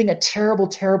committing a terrible,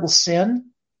 terrible sin.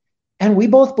 And we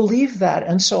both believed that.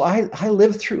 And so I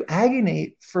lived through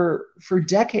agony for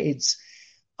decades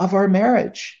of our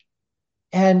marriage.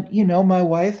 And, my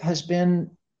wife has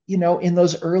been, in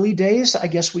those early days, I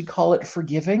guess we call it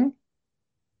forgiving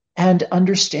and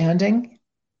understanding.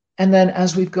 And then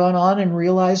as we've gone on and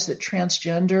realized that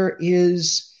transgender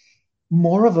is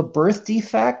more of a birth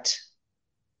defect,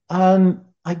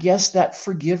 I guess that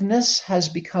forgiveness has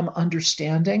become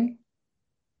understanding.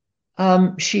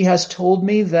 She has told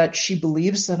me that she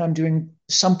believes that I'm doing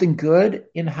something good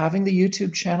in having the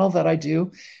YouTube channel that I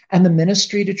do and the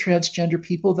ministry to transgender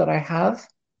people that I have.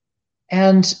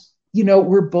 And,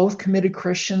 we're both committed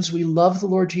Christians. We love the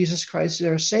Lord Jesus Christ as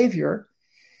our Savior.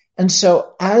 And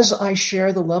so as I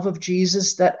share the love of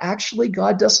Jesus, that actually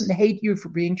God doesn't hate you for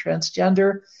being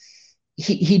transgender.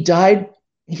 He died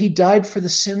for the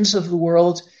sins of the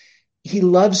world. He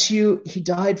loves you. He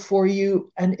died for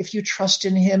you. And if you trust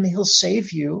in him, he'll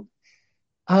save you.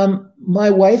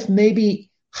 My wife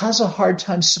maybe has a hard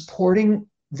time supporting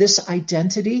this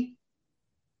identity,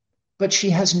 but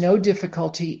she has no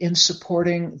difficulty in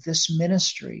supporting this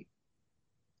ministry.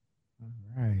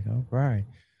 All right.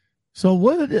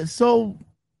 So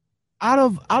out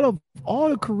of all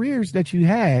the careers that you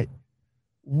had,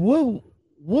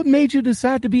 what made you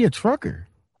decide to be a trucker?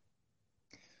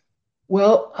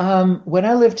 Well, when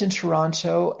I lived in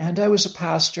Toronto and I was a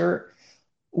pastor,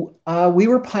 we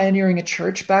were pioneering a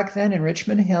church back then in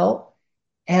Richmond Hill,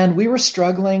 and we were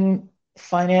struggling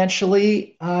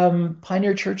financially.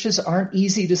 Pioneer churches aren't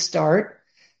easy to start.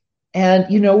 And,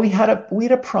 we had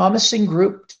a promising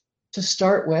group to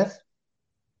start with.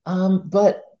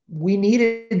 But we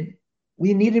needed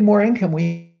more income.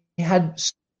 We had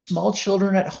small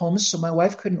children at home, so my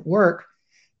wife couldn't work.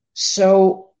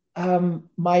 So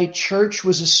my church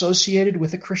was associated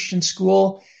with a Christian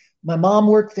school. My mom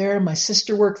worked there, my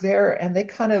sister worked there, and they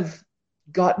kind of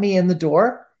got me in the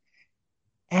door.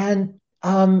 And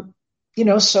I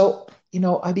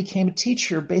became a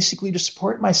teacher basically to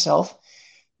support myself.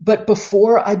 But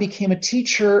before I became a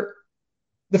teacher,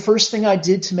 the first thing I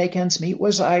did to make ends meet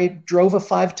was I drove a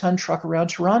 5-ton truck around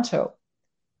Toronto.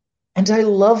 And I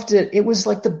loved it. It was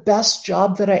like the best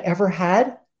job that I ever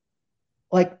had.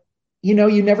 Like, you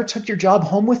never took your job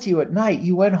home with you at night.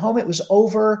 You went home, it was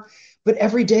over, but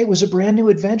every day was a brand new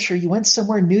adventure. You went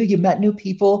somewhere new, you met new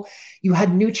people, you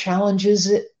had new challenges.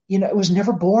 It was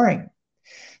never boring.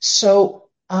 So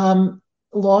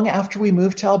long after we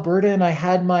moved to Alberta and I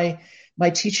had my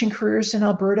teaching careers in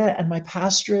Alberta and my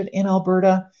pastorate in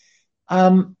Alberta,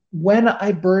 when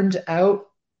I burned out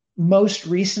most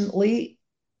recently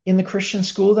in the Christian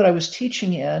school that I was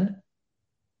teaching in,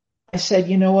 I said,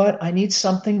 you know what? I need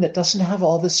something that doesn't have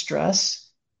all this stress,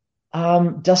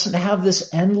 doesn't have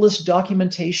this endless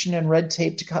documentation and red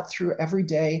tape to cut through every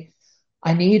day.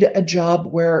 I need a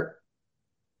job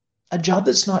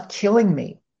that's not killing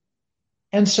me.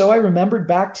 And so I remembered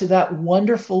back to that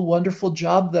wonderful, wonderful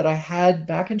job that I had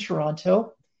back in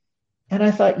Toronto. And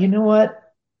I thought, you know what?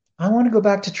 I want to go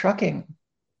back to trucking.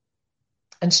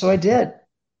 And so I did.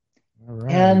 All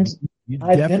right. And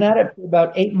I've been at it for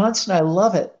about 8 months and I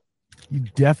love it. You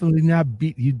definitely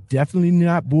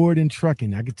not bored in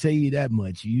trucking. I can tell you that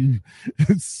much.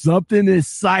 Something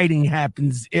exciting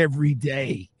happens every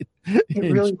day.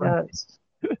 It really does.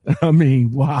 I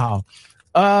mean, wow.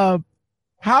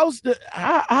 How's the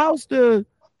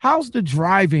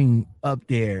driving up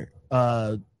there?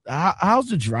 How's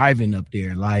the driving up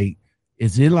there? Like,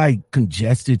 is it like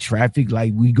congested traffic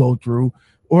like we go through?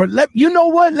 Or let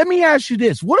me ask you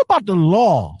this. What about the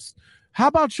laws? How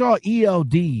about your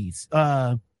ELDs,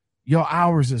 your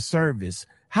hours of service?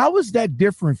 How is that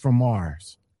different from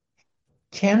ours?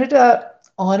 Canada,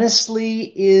 honestly,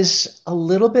 is a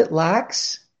little bit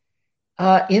lax.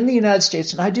 In the United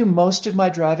States, and I do most of my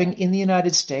driving in the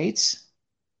United States,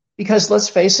 because let's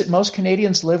face it, most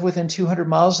Canadians live within 200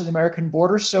 miles of the American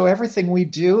border, so everything we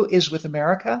do is with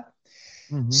America.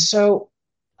 Mm-hmm. So,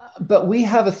 but we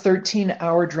have a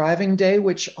 13-hour driving day,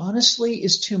 which honestly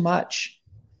is too much.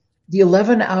 The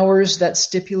 11 hours that's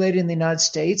stipulated in the United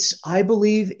States, I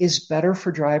believe, is better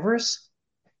for drivers.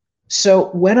 So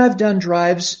when I've done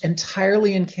drives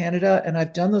entirely in Canada and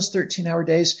I've done those 13-hour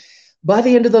days, by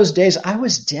the end of those days, I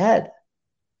was dead.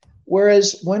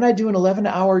 Whereas when I do an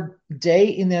 11-hour day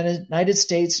in the United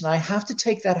States and I have to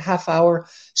take that half hour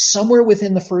somewhere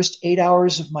within the first 8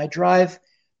 hours of my drive,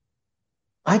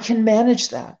 I can manage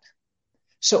that.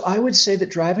 So I would say that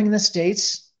driving in the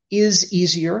States is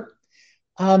easier.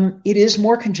 It is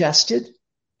more congested.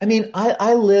 I mean,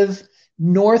 I live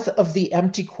north of the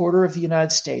empty quarter of the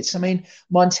United States. I mean,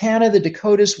 Montana, the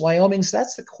Dakotas, Wyoming's,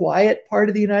 that's the quiet part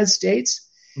of the United States.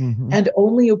 Hmm. And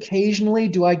only occasionally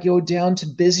do I go down to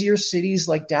busier cities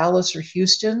like Dallas or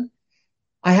Houston.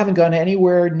 I haven't gone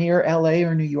anywhere near LA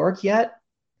or New York yet,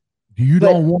 You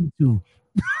don't but want to.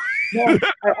 no,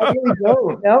 I really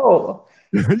don't. No,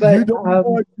 You but don't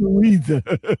want to either.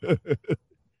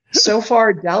 so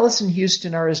far, Dallas and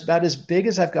Houston are about as big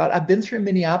as I've got. I've been through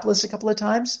Minneapolis a couple of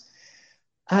times,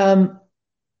 um,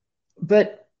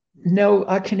 but no,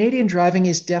 Canadian driving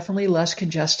is definitely less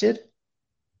congested,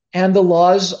 and the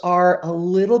laws are a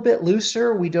little bit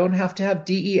looser. We don't have to have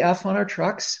DEF on our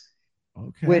trucks,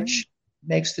 Okay. which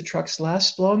makes the trucks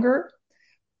last longer.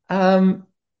 Um,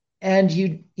 and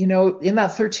you know, in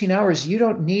that 13 hours, you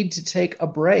don't need to take a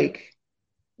break,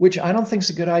 which I don't think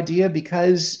is a good idea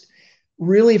because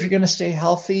really, if you're going to stay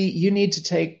healthy, you need to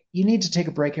take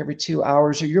a break every 2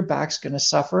 hours or your back's going to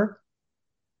suffer.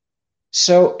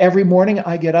 So every morning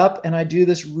I get up and I do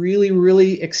this really,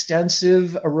 really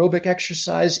extensive aerobic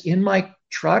exercise in my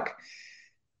truck.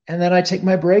 And then I take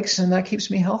my breaks and that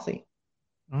keeps me healthy.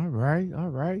 All right. All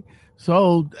right.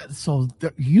 So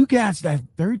you guys got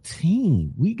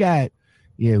 13. We got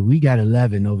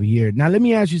 11 over here. Now let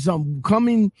me ask you something.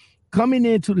 Coming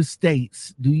into the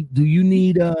States, do you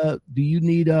need a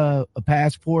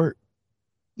passport?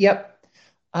 Yep.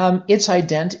 It's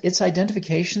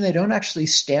identification. They don't actually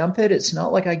stamp it. It's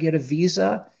not like I get a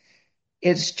visa.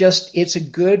 It's a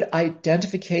good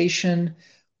identification.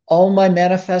 All my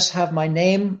manifests have my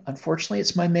name. Unfortunately,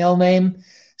 it's my male name.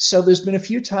 So there's been a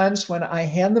few times when I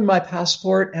hand them my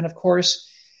passport, and of course,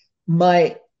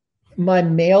 my my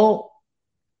male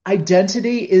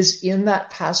identity is in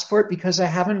that passport because I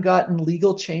haven't gotten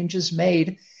legal changes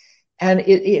made. And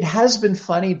it has been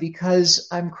funny because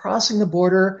I'm crossing the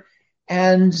border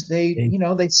and they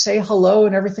say hello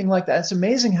and everything like that. It's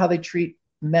amazing how they treat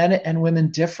men and women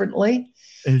differently.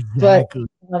 But Exactly.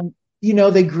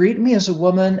 they greet me as a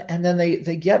woman, and then they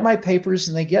get my papers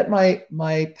and they get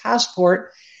my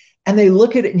passport, and they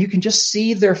look at it, and you can just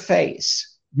see their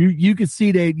face. You can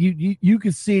see that you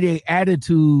can see their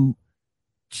attitude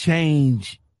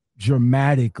change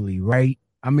dramatically, right?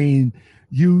 I mean,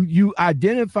 you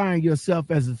identifying yourself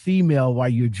as a female while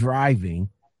you're driving,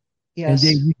 and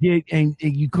then Yes. you get and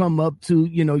you come up to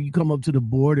you come up to the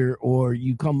border, or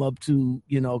you come up to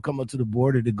the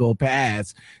border to go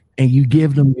past, and you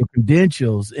give them your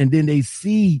credentials, and then they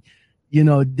see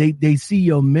they see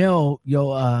your male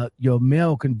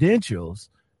credentials.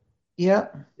 Yeah.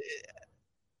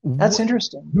 That's What,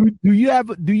 interesting. do you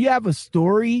have a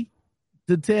story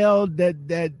to tell that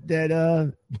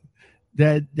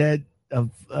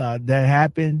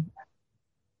happened?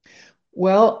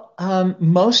 Well,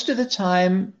 most of the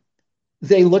time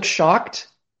they look shocked.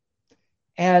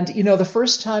 And the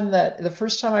first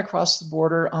time I crossed the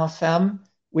border en femme,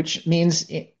 which means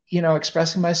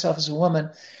expressing myself as a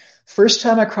woman, first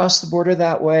time I crossed the border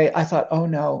that way, I thought, oh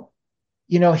no.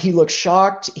 He looked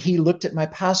shocked. He looked at my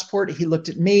passport. He looked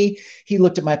at me. He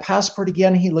looked at my passport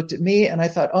again. He looked at me. And I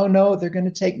thought, oh no, they're going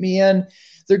to take me in.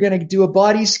 They're going to do a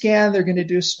body scan. They're going to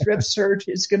do a strip search.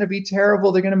 It's going to be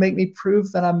terrible. They're going to make me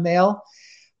prove that I'm male.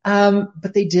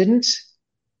 But they didn't.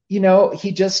 He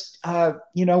just,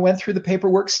 went through the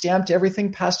paperwork, stamped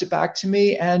everything, passed it back to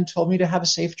me, and told me to have a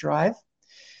safe drive.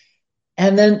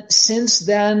 And then since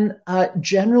then,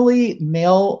 generally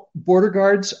male border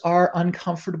guards are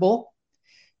uncomfortable.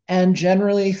 And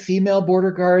generally, female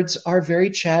border guards are very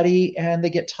chatty, and they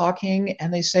get talking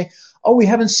and they say, oh, we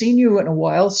haven't seen you in a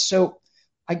while. So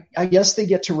I guess they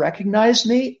get to recognize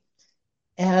me.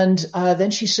 And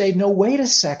then she said, no, wait a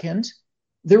second.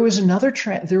 There was another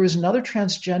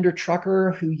transgender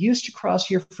trucker who used to cross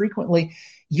here frequently.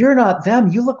 You're not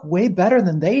them. You look way better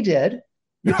than they did.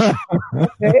 Which,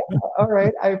 okay, all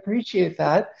right, I appreciate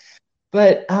that.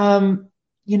 But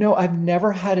I've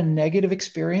never had a negative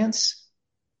experience.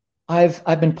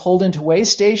 I've been pulled into way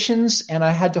stations, and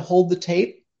I had to hold the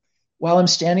tape while I'm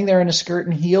standing there in a skirt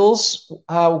and heels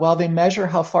while they measure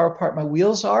how far apart my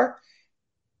wheels are.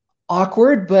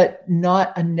 Awkward, but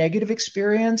not a negative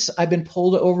experience. I've been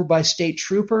pulled over by state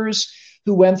troopers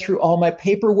who went through all my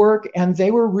paperwork, and they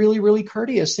were really, really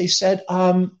courteous. They said,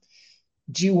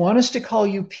 do you want us to call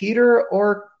you Peter,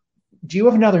 or do you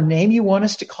have another name you want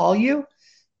us to call you?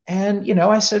 And,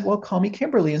 I said, well, call me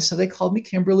Kimberly. And so they called me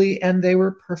Kimberly, and they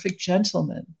were perfect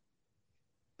gentlemen.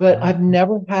 But Wow. I've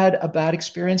never had a bad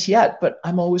experience yet, but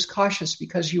I'm always cautious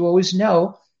because you always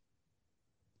know,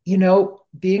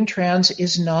 being trans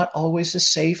is not always a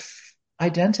safe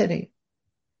identity.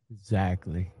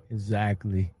 Exactly.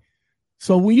 Exactly.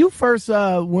 So when you first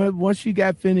once you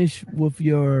got finished with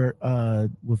your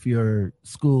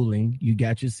schooling, you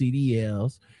got your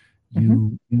CDLs, Mm-hmm.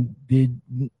 you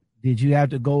did you have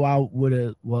to go out with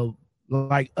a well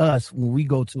like us when we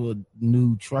go to a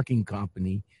new trucking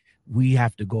company, we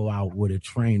have to go out with a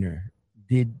trainer.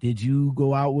 Did you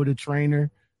go out with a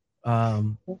trainer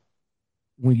um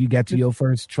when you got to your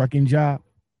first trucking job?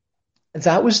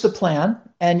 That was the plan,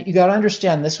 and you got to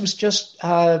understand this was just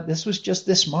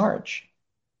this March.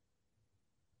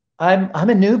 I'm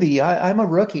a newbie. I'm a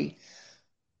rookie.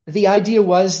 The idea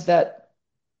was that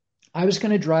I was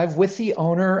going to drive with the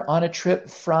owner on a trip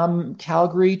from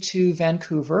Calgary to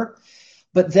Vancouver,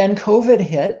 but then COVID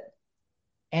hit,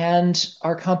 and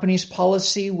our company's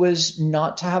policy was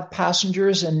not to have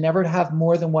passengers and never to have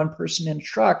more than one person in a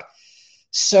truck.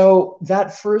 So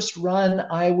that first run,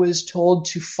 I was told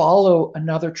to follow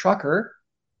another trucker,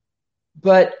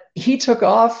 but he took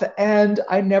off and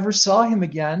I never saw him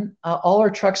again. All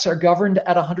our trucks are governed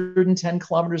at 110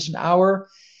 kilometers an hour,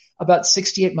 about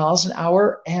 68 miles an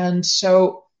hour. And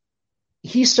so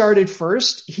he started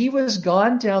first. He was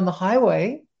gone down the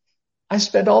highway. I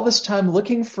spent all this time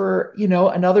looking for,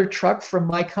 another truck from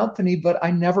my company, but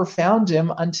I never found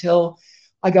him until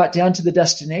I got down to the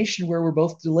destination where we're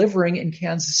both delivering in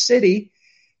Kansas City,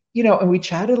 and we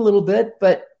chatted a little bit,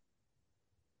 but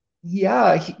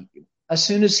yeah, as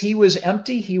soon as he was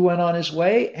empty, he went on his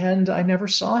way and I never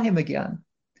saw him again.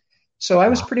 So I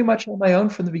was Wow. pretty much on my own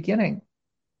from the beginning.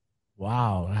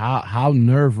 Wow. How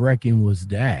nerve-wracking was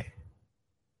that?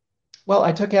 Well,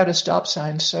 I took out a stop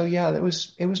sign, so yeah, it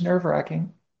was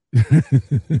nerve-wracking.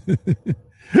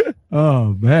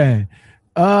 Oh man.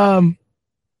 Um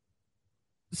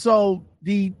so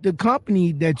the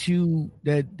company that you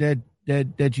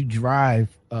drive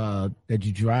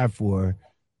for,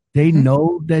 they Mhm.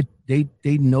 know that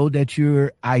they know that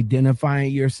you're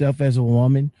identifying yourself as a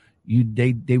woman.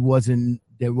 They wasn't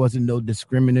there wasn't no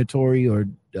discriminatory or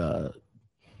uh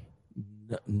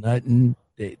nothing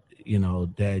that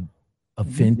that Mhm.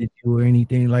 offended you or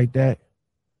anything like that.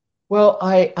 Well,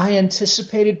 I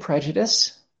anticipated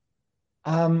prejudice.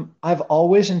 I've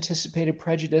always anticipated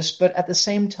prejudice, but at the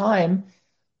same time,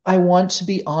 I want to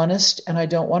be honest and I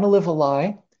don't want to live a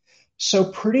lie. So,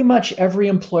 pretty much every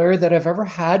employer that I've ever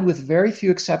had, with very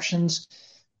few exceptions,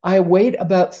 I wait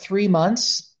about 3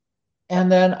 months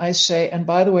and then I say, and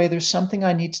by the way, there's something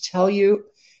I need to tell you.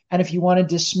 And if you want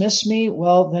to dismiss me,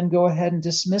 well, then go ahead and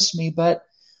dismiss me. But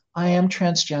I am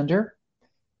transgender.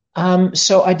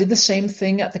 So I did the same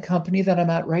thing at the company that I'm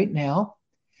at right now.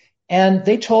 And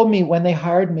they told me when they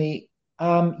hired me,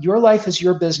 your life is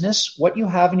your business. What you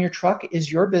have in your truck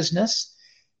is your business.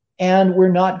 And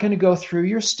we're not going to go through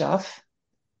your stuff.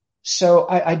 So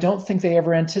I don't think they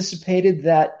ever anticipated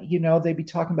that, they'd be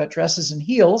talking about dresses and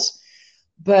heels.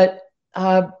 But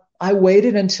uh, I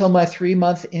waited until my 3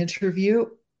 month interview,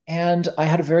 and I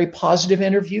had a very positive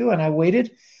interview. And I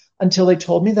waited until they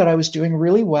told me that I was doing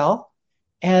really well.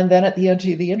 And then at the end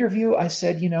of the interview, I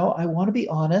said, I want to be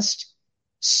honest.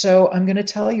 So I'm going to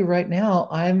tell you right now,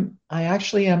 I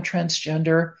actually am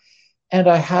transgender, and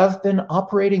I have been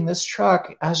operating this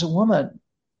truck as a woman.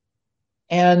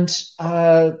 And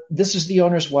this is the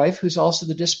owner's wife, who's also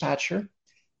the dispatcher.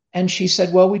 And she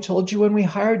said, well, we told you when we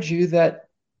hired you that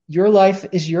your life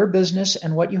is your business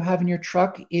and what you have in your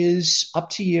truck is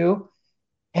up to you.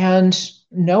 And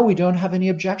no, we don't have any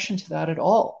objection to that at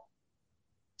all.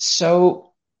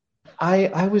 So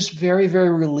I was very,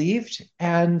 very relieved.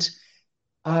 And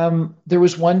there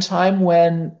was one time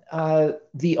when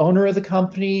the owner of the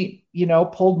company,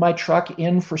 pulled my truck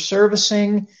in for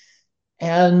servicing,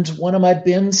 and one of my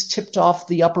bins tipped off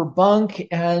the upper bunk,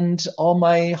 and all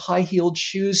my high-heeled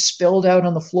shoes spilled out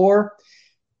on the floor.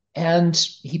 And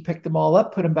he picked them all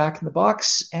up, put them back in the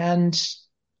box, and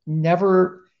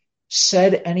never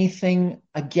said anything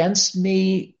against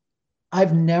me.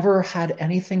 I've never had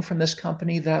anything from this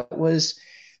company that was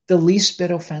the least bit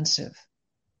offensive.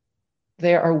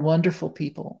 They are wonderful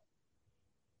people.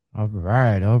 All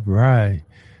right, all right.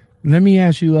 Let me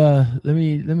ask you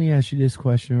this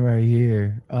question right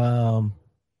here.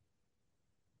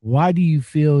 Why do you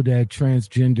feel that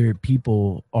transgender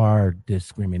people are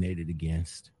discriminated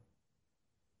against?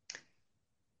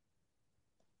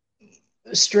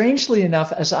 Strangely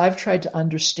enough, as I've tried to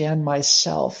understand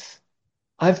myself,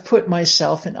 I've put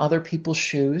myself in other people's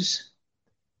shoes.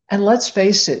 And let's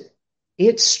face it,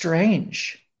 it's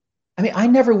strange. I mean, I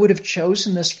never would have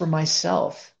chosen this for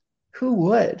myself. Who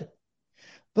would?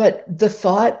 But the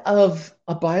thought of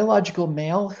a biological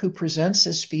male who presents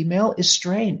as female is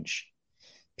strange.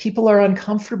 People are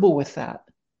uncomfortable with that.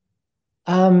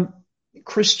 Um,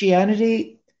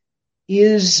 Christianity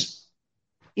is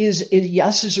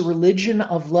a religion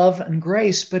of love and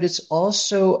grace, but it's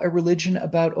also a religion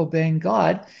about obeying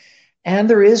God. And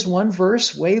there is one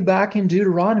verse way back in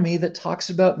Deuteronomy that talks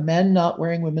about men not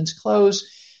wearing women's clothes,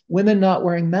 women not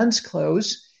wearing men's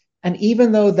clothes. And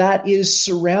even though that is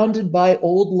surrounded by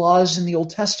old laws in the Old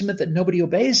Testament that nobody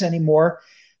obeys anymore,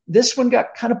 this one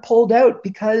got kind of pulled out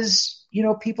because,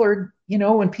 people are,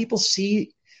 when people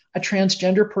see a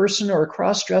transgender person or a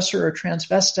cross-dresser or a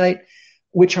transvestite,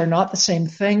 which are not the same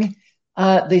thing,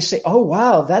 they say, oh,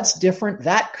 wow, that's different.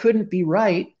 That couldn't be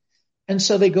right. And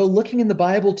so they go looking in the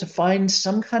Bible to find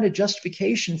some kind of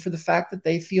justification for the fact that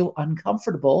they feel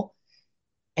uncomfortable.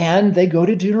 And they go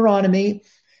to Deuteronomy.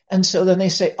 And so then they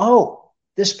say, oh,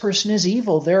 this person is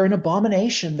evil. They're an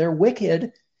abomination. They're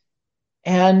wicked.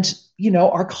 And,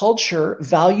 our culture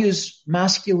values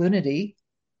masculinity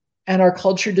and our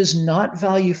culture does not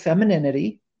value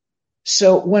femininity.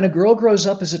 So when a girl grows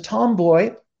up as a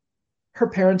tomboy, her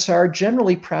parents are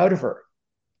generally proud of her.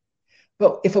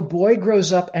 But if a boy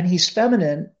grows up and he's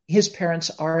feminine, his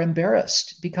parents are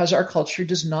embarrassed because our culture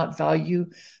does not value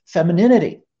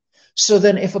femininity. So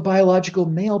then if a biological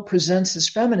male presents as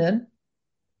feminine,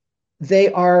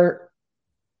 they are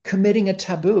committing a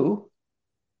taboo.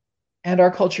 And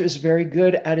our culture is very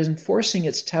good at enforcing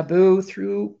its taboo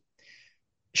through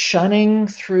shunning,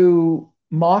 through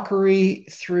mockery,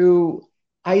 through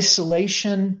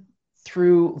isolation,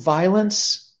 through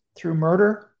violence, through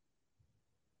murder.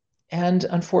 And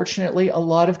unfortunately, a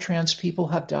lot of trans people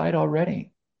have died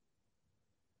already.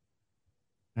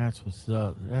 That's what's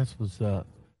up. That's what's up.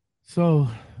 So,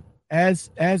 as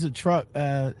a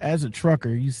trucker,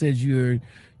 you said you're a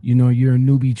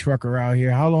newbie trucker out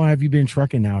here. How long have you been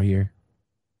trucking out here?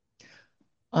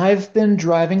 I've been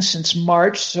driving since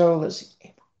March, so let's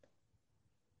see.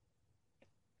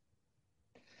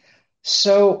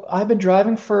 So I've been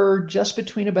driving for just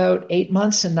between about 8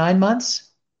 months and 9 months.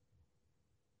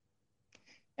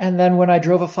 And then when I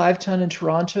drove a 5-ton in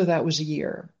Toronto, that was a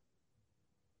year.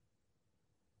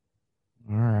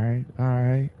 All right, all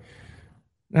right.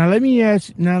 Now let me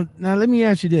ask. Now let me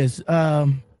ask you this: how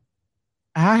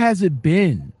has it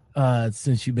been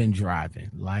since you've been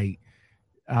driving? Like,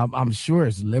 I'm sure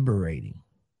it's liberating.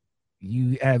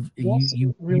 You have Yes, you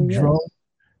it really drove is.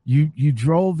 you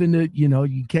drove in the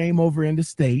you came over in the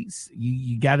States.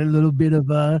 You got a little bit of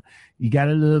a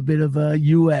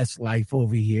US life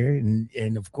over here,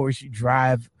 and of course you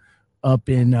drive up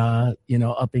in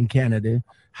up in Canada.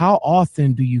 How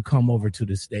often do you come over to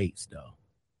the States though?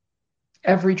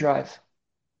 Every drive.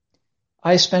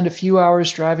 I spend a few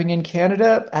hours driving in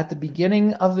Canada at the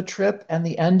beginning of the trip and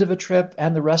the end of a trip,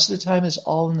 and the rest of the time is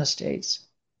all in the States.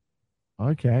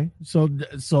 Okay. So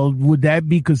would that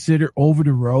be considered over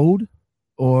the road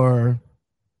or I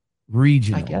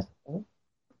regional? guess.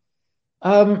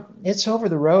 It's over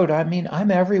the road. I mean, I'm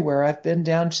everywhere. I've been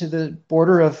down to the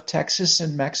border of Texas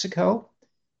and Mexico.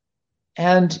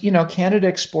 And, Canada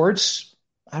exports,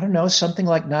 I don't know, something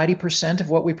like 90% of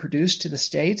what we produce to the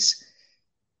States.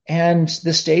 And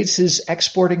the States is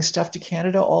exporting stuff to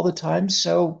Canada all the time.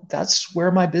 So that's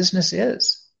where my business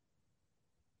is.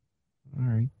 All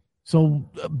right. So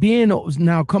being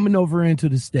now coming over into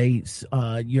the States,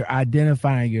 you're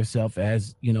identifying yourself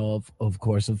as, of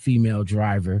course, a female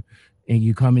driver, and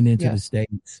you're coming into the Yes.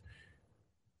 States.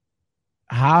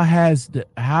 How has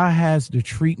the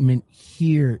treatment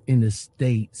here in the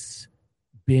States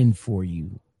been for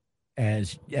you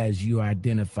as you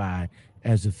identify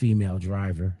as a female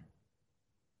driver?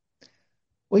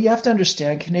 Well, you have to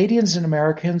understand Canadians and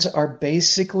Americans are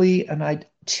basically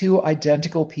two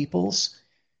identical peoples.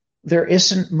 There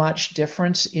isn't much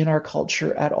difference in our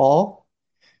culture at all.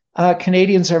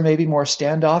 Canadians are maybe more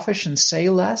standoffish and say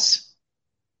less,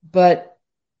 but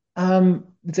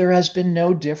there has been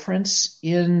no difference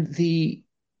in the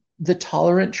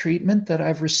tolerant treatment that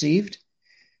I've received.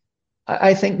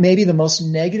 I think maybe the most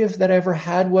negative that I ever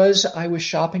had was I was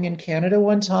shopping in Canada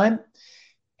one time,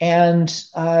 and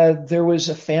there was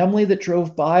a family that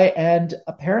drove by, and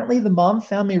apparently the mom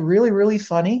found me really, really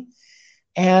funny.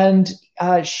 And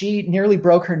she nearly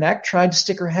broke her neck trying to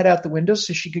stick her head out the window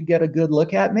so she could get a good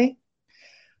look at me.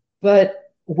 But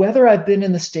whether I've been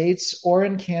in the States or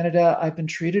in Canada, I've been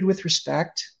treated with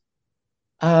respect.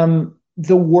 The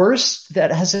worst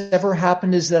that has ever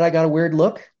happened is that I got a weird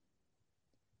look,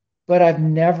 but I've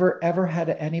never, ever had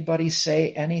anybody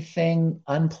say anything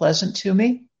unpleasant to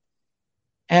me.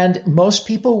 And most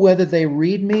people, whether they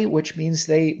read me, which means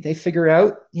they figure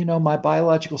out, my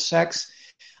biological sex,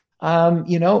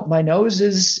 my nose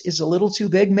is a little too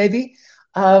big, maybe.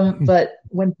 But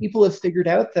when people have figured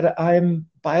out that I'm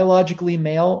biologically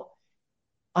male,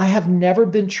 I have never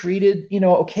been treated,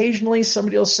 occasionally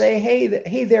somebody will say,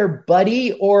 hey there,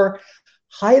 buddy, or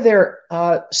hi there,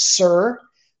 sir.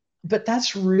 But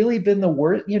that's really been the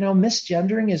worst.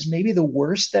 Misgendering is maybe the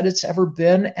worst that it's ever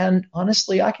been. And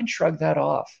honestly, I can shrug that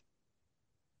off.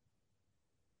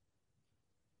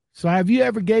 So have you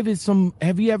ever gave it some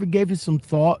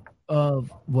thought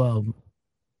of, well,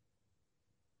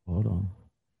 hold on.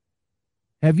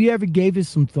 Have you ever gave it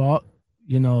some thought,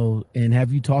 and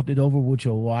have you talked it over with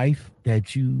your wife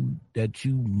that you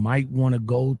might want to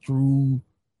go through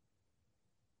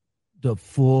the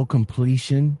full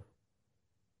completion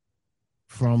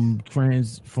from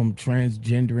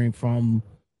transgendering from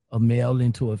a male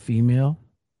into a female?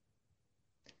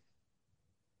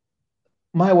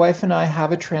 My wife and I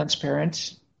have a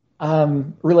transparent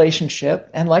relationship.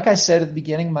 And like I said at the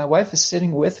beginning, my wife is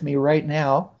sitting with me right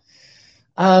now.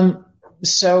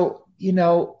 So,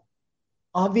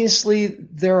 obviously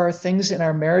there are things in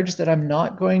our marriage that I'm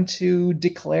not going to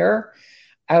declare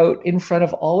out in front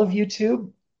of all of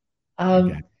YouTube.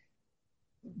 Okay.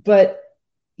 But,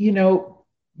 you know,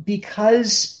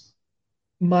 because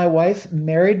my wife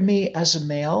married me as a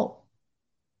male,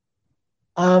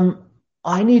 um,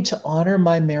 I need to honor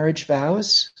my marriage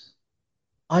vows.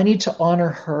 I need to honor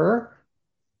her.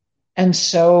 And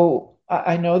so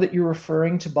I know that you're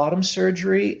referring to bottom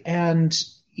surgery and,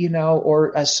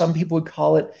 or as some people would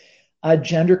call it, a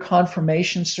gender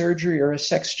confirmation surgery or a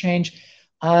sex change.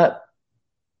 Uh,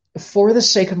 for the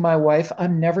sake of my wife,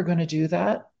 I'm never going to do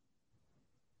that.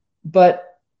 But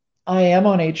I am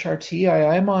on HRT.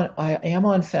 I am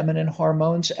on feminine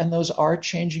hormones, and those are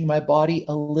changing my body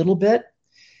a little bit.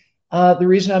 The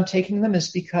reason I'm taking them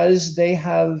is because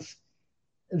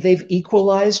they've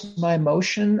equalized my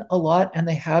emotion a lot, and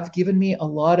they have given me a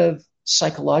lot of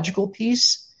psychological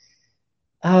peace.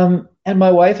 And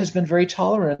my wife has been very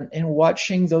tolerant in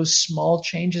watching those small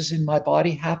changes in my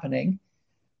body happening.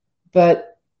 But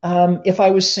if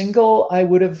I was single, I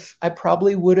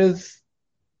probably would have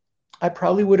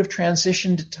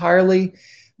transitioned entirely,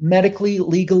 medically,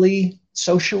 legally,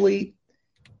 socially,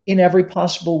 in every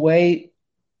possible way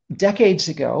decades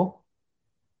ago.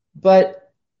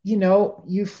 But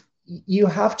you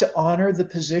have to honor the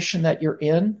position that you're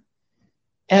in.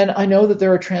 And I know that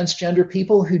there are transgender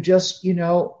people who just,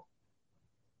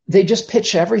 they just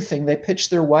pitch everything. They pitch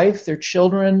their wife, their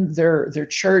children, their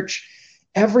church,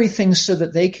 everything so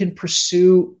that they can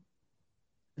pursue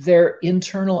their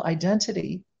internal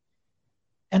identity.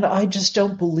 And I just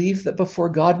don't believe that before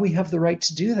God we have the right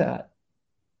to do that.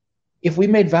 If we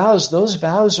made vows, those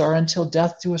vows are until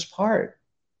death do us part.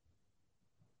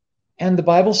 And the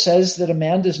Bible says that a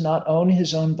man does not own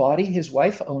his own body, his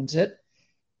wife owns it.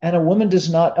 And a woman does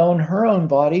not own her own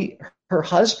body, her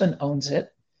husband owns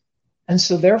it. And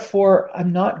so therefore,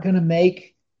 I'm not going to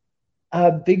make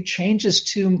big changes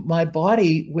to my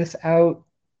body without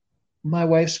my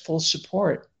wife's full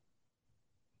support.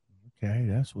 Okay,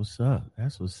 that's what's up.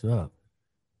 That's what's up.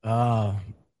 Uh,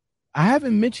 I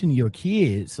haven't mentioned your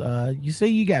kids. You say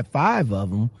you got 5 of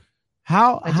them.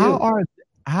 How I how do. are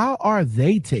how are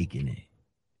they taking it?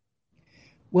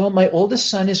 Well, my oldest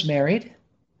son is married,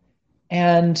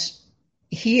 and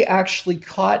he actually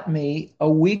caught me a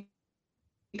week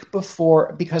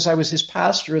before because I was his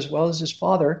pastor as well as his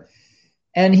father.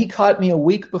 And he caught me a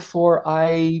week before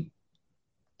I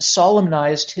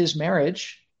solemnized his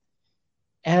marriage.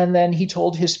 And then he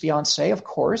told his fiance, of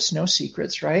course, no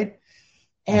secrets, right?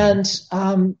 Right.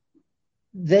 And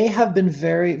they have been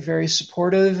very, very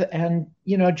supportive. And,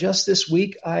 just this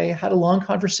week, I had a long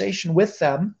conversation with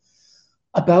them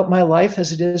about my life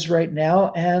as it is right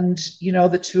now. And,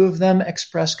 the two of them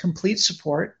expressed complete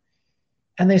support.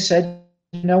 And they said,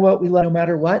 you know what, we love you no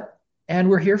matter what. And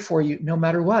we're here for you no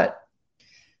matter what.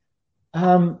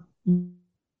 Um,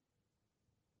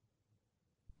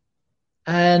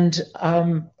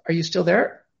 are you still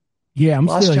there? Yeah, I'm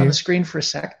still Lost you on the here. screen for a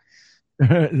sec.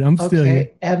 I'm still here.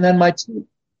 Okay. And then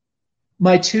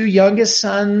my two youngest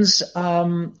sons,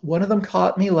 one of them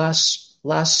caught me last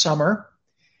summer.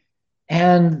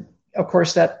 And of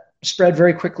course that spread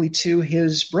very quickly to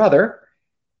his brother.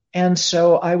 And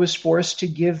so I was forced to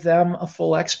give them a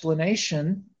full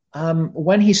explanation.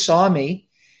 When he saw me,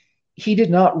 he did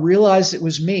not realize it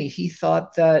was me. He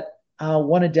thought that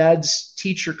one of Dad's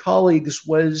teacher colleagues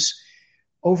was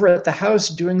over at the house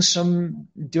doing some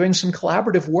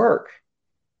collaborative work.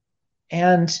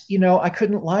 And I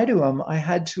couldn't lie to him. I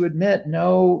had to admit,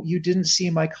 no, you didn't see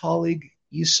my colleague,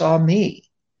 you saw me.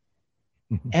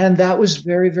 And that was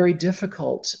very, very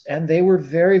difficult. And they were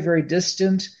very, very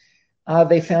distant.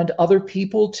 They found other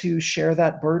people to share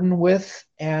that burden with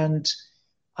and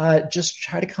just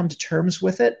try to come to terms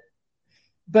with it.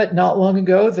 But not long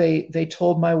ago, they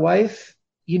told my wife,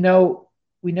 we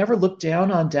never looked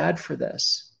down on Dad for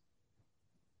this.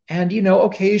 And,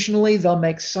 occasionally they'll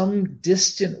make some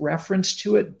distant reference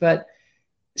to it. But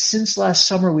since last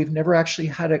summer, we've never actually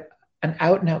had an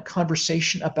out and out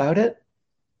conversation about it.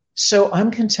 So I'm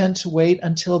content to wait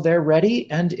until they're ready.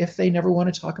 And if they never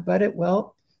want to talk about it,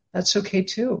 well, that's okay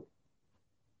too.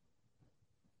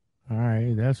 All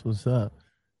right, that's what's up.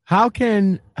 How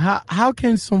can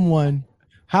someone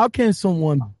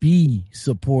be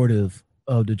supportive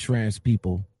of the trans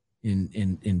people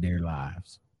in their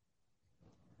lives?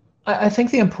 I think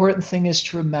the important thing is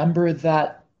to remember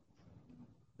that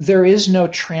there is no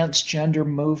transgender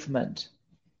movement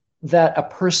that a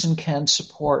person can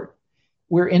support.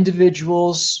 We're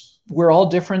individuals, we're all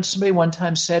different. Somebody one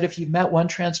time said, if you've met one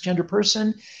transgender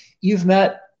person, you've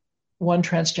met one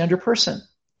transgender person.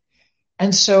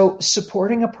 And so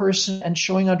supporting a person and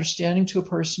showing understanding to a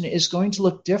person is going to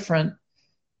look different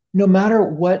no matter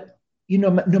what,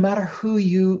 no matter who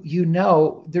you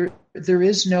know, there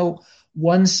is no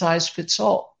one size fits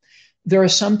all. There are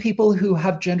some people who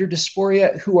have gender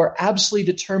dysphoria who are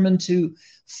absolutely determined to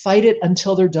fight it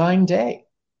until their dying day.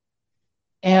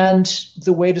 And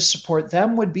the way to support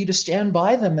them would be to stand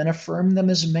by them and affirm them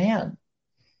as a man.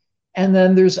 And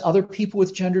then there's other people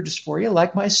with gender dysphoria,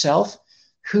 like myself,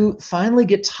 who finally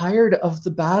get tired of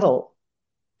the battle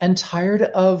and tired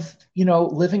of,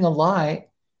 living a lie.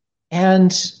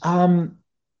 And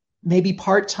maybe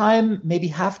part-time, maybe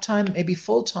half-time, maybe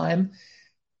full-time,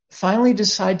 finally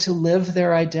decide to live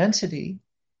their identity,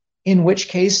 in which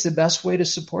case the best way to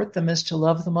support them is to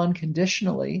love them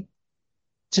unconditionally,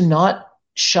 to not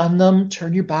shun them,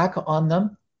 turn your back on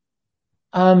them.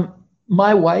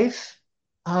 My wife,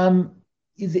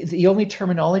 the only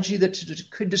terminology that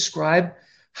could describe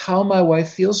how my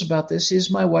wife feels about this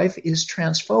is my wife is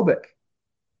transphobic.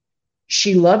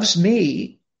 She loves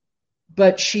me,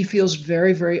 but she feels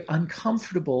very, very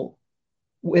uncomfortable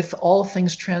with all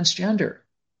things transgender.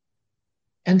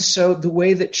 And so the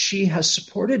way that she has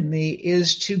supported me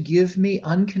is to give me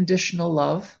unconditional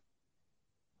love,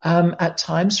 at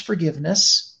times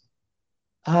forgiveness,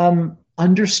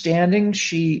 understanding.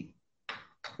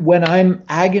 When I'm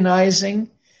agonizing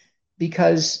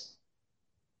because,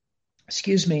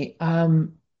 gender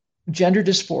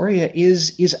dysphoria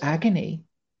is agony.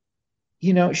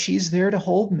 She's there to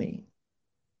hold me.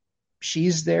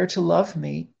 She's there to love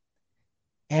me.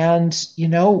 And,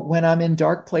 when I'm in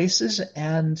dark places,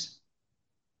 and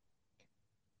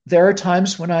there are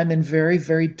times when I'm in very,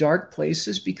 very dark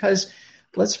places because,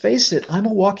 let's face it, I'm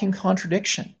a walking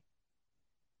contradiction.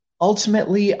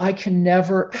 Ultimately, I can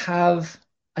never have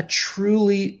a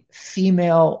truly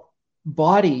female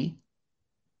body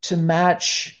to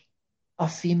match a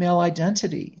female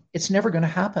identity. It's never going to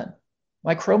happen.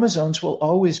 My chromosomes will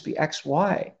always be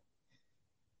XY.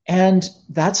 And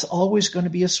that's always going to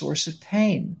be a source of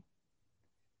pain.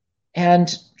 And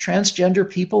transgender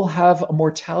people have a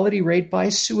mortality rate by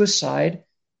suicide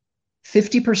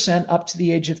 50% up to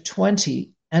the age of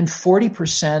 20 and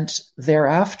 40%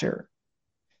 thereafter,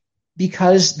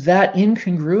 because that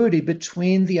incongruity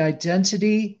between the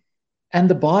identity and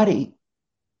the body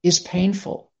is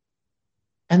painful.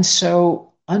 And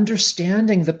so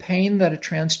understanding the pain that a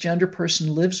transgender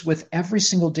person lives with every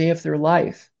single day of their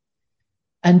life,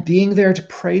 and being there to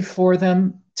pray for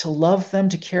them, to love them,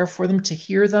 to care for them, to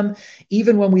hear them,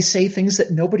 even when we say things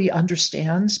that nobody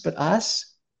understands but us,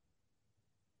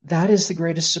 that is the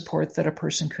greatest support that a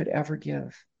person could ever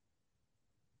give.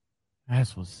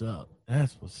 That's what's up.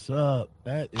 That's what's up.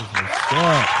 That is what's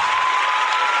up.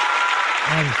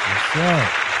 That is what's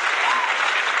up.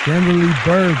 Kimberly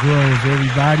Bergrose,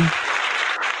 everybody.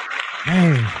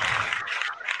 Man.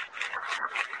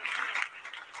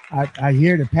 I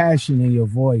hear the passion in your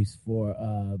voice for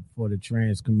the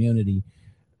trans community.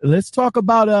 Let's talk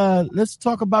about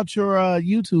your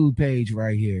YouTube page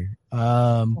right here.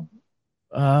 Let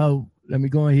me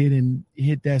go ahead and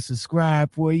hit that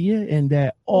subscribe for you and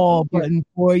that all button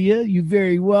for you. You're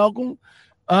very welcome.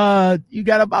 You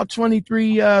got about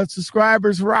 23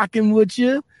 subscribers rocking with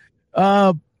you.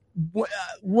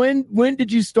 When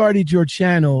did you started your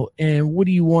channel, and what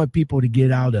do you want people to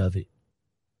get out of it?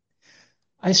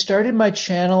 I started my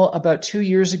channel about 2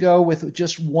 years ago with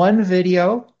just one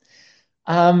video,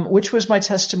 which was my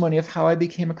testimony of how I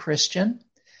became a Christian.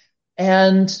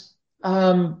 And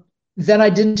then I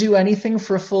didn't do anything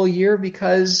for a full year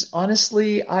because,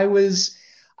 honestly, I was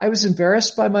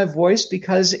embarrassed by my voice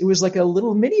because it was like a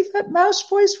little mini mouse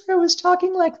voice where I was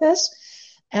talking like this.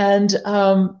 And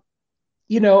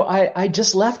I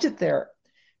just left it there.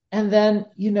 And then,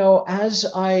 as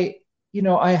I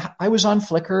was on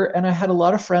Flickr and I had a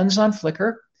lot of friends on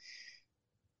Flickr.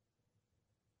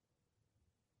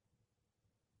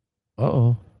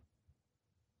 Uh-oh.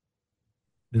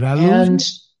 Did I lose And you?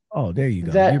 Oh, there you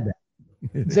go. You're that back.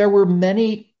 there were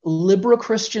many liberal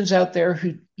Christians out there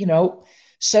who,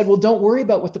 said, well, don't worry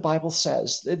about what the Bible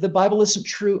says. The Bible isn't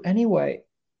true anyway.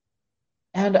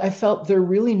 And I felt there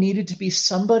really needed to be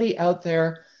somebody out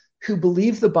there who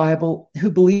believed the Bible,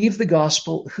 who believed the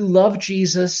gospel, who loved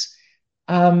Jesus.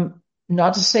 Not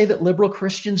to say that liberal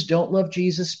Christians don't love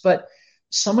Jesus, but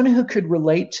someone who could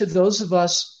relate to those of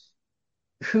us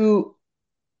who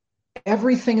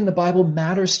everything in the Bible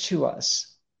matters to us.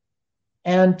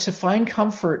 And to find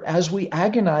comfort as we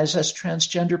agonize as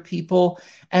transgender people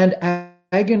and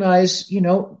agonize,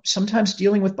 sometimes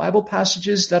dealing with Bible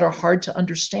passages that are hard to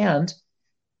understand,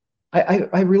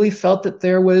 I really felt that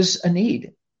there was a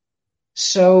need.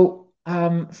 So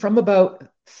from about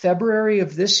February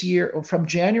of this year, or from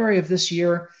January of this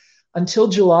year until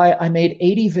July, I made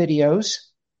 80 videos.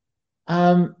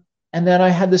 And then I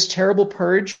had this terrible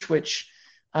purge, which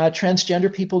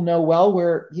transgender people know well,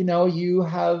 where,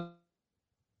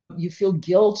 you feel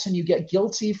guilt and you get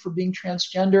guilty for being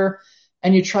transgender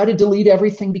and you try to delete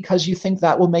everything because you think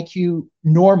that will make you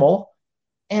normal.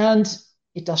 And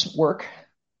it doesn't work.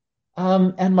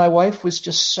 And my wife was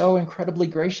just so incredibly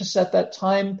gracious at that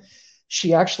time.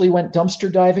 She actually went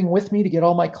dumpster diving with me to get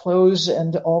all my clothes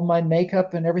and all my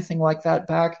makeup and everything like that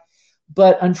back.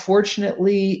 But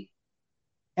unfortunately,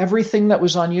 everything that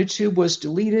was on YouTube was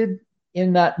deleted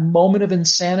in that moment of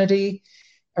insanity.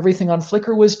 Everything on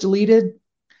Flickr was deleted.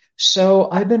 So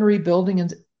I've been rebuilding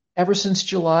ever since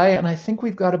July, and I think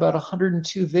we've got about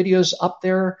 102 videos up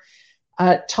there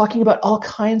talking about all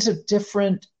kinds of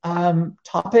different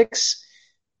topics,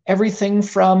 everything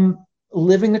from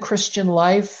living the Christian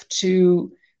life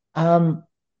to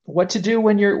what to do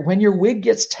when your wig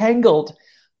gets tangled,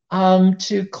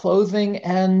 to clothing,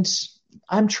 and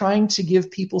I'm trying to give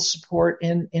people support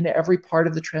in every part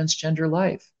of the transgender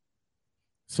life.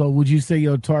 So would you say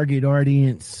your target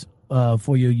audience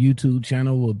for your YouTube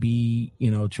channel will be,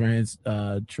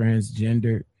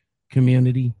 transgender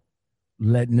community,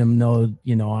 letting them know,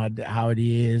 how it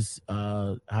is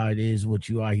what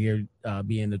you are here,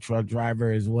 being a truck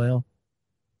driver as well?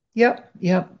 Yep.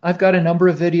 I've got a number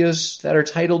of videos that are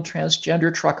titled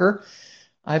Transgender Trucker.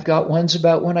 I've got ones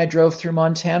about when I drove through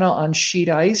Montana on sheet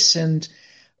ice. And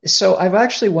so I've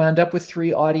actually wound up with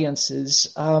three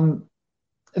audiences.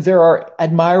 There are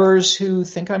admirers who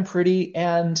think I'm pretty,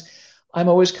 and I'm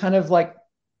always kind of like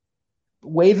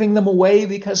waving them away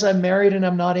because I'm married and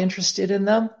I'm not interested in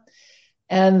them.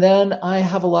 And then I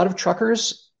have a lot of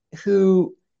truckers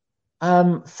who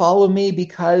follow me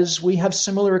because we have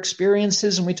similar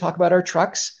experiences and we talk about our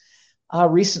trucks.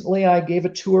 Recently, I gave a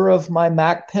tour of my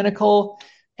Mack Pinnacle,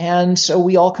 and so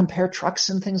we all compare trucks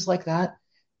and things like that.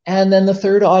 And then the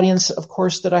third audience, of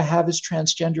course, that I have is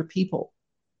transgender people.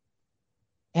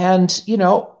 And,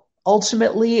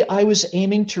 ultimately, I was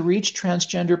aiming to reach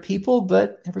transgender people,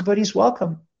 but everybody's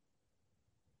welcome.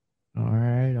 All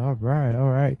right, all right, all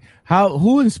right.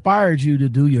 Who inspired you to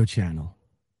do your channel?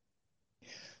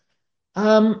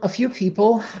 A few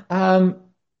people.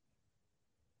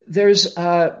 There's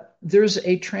a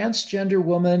transgender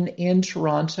woman in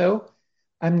Toronto.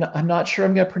 I'm not sure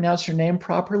I'm going to pronounce her name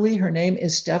properly. Her name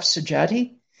is Steph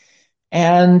Sajati,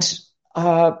 and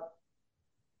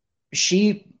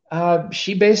she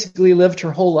basically lived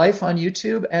her whole life on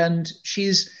YouTube, and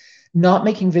she's not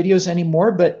making videos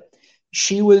anymore, but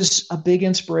she was a big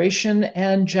inspiration.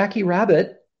 And Jackie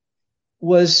Rabbit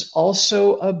was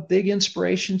also a big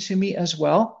inspiration to me as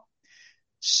well.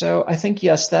 So I think,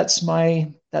 yes, that's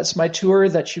my tour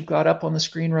that you've got up on the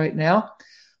screen right now.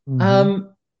 Mm-hmm.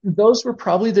 Those were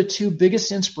probably the two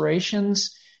biggest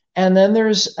inspirations. And then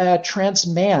there's a trans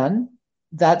man.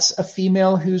 That's a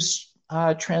female who's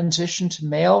transitioned to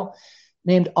male,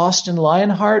 named Austin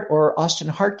Lionheart or Austin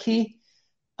Hartkey.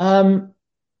 And,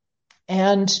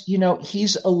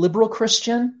 he's a liberal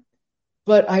Christian,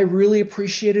 but I really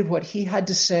appreciated what he had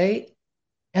to say.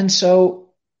 And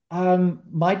so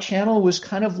my channel was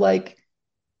kind of like,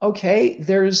 okay,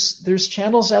 there's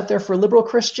channels out there for liberal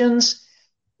Christians.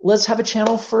 Let's have a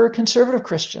channel for conservative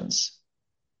Christians.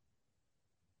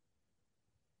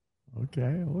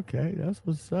 Okay. That's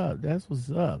what's up. That's what's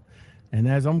up. And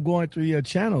as I'm going through your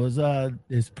channel,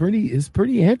 it's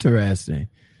pretty interesting.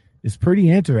 It's pretty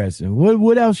interesting.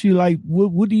 What else you like?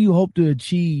 What do you hope to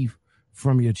achieve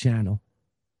from your channel?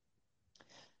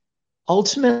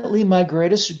 Ultimately, my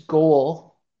greatest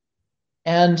goal,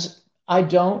 and I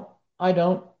don't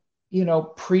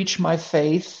preach my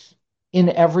faith in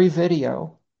every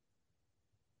video.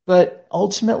 But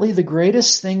ultimately, the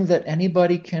greatest gift that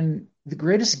anybody can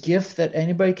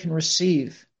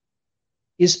receive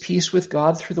is peace with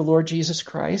God through the Lord Jesus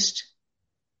Christ,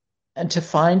 and to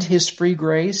find his free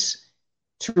grace,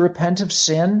 to repent of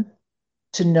sin,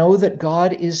 to know that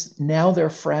God is now their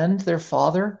friend, their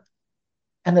father,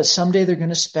 and that someday they're going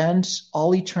to spend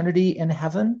all eternity in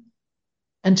heaven,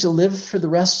 and to live for the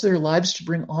rest of their lives to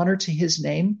bring honor to his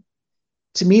name.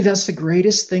 To me, that's the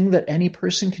greatest thing that any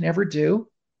person can ever do.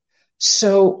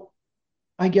 So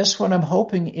I guess what I'm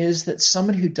hoping is that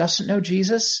somebody who doesn't know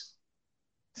Jesus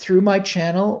through my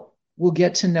channel will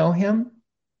get to know him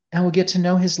and will get to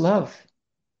know his love.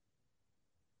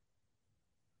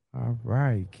 All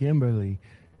right, Kimberly,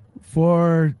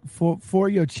 for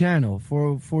your channel,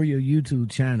 for your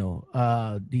YouTube channel,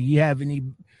 do you have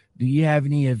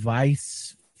any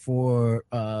advice for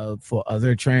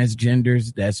other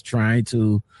transgenders that's trying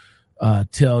to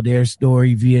tell their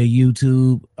story via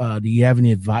YouTube? Do you have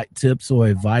any tips or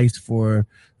advice for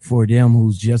them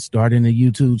who's just starting a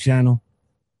YouTube channel?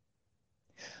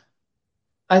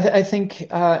 I think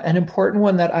an important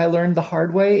one that I learned the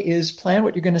hard way is plan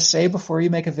what you're going to say before you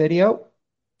make a video.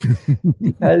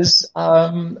 Because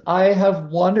I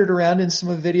have wandered around in some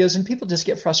of the videos and people just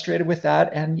get frustrated with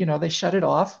that and, they shut it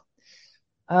off.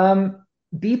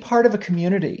 Be part of a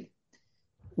community.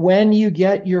 When you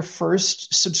get your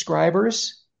first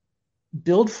subscribers,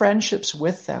 build friendships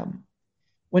with them.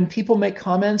 When people make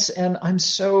comments, and I'm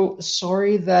so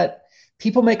sorry that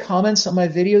people make comments on my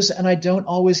videos and I don't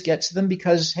always get to them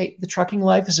because, hey, the trucking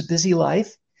life is a busy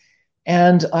life.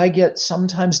 And I get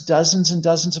sometimes dozens and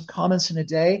dozens of comments in a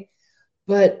day.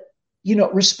 But,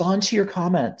 respond to your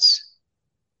comments.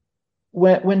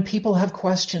 When people have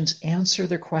questions, answer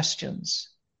their questions.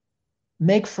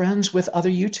 Make friends with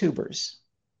other YouTubers.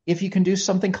 If you can do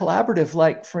something collaborative,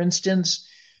 like, for instance,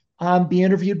 be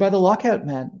interviewed by the Lockout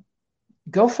Men,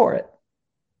 go for it.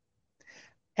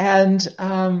 And,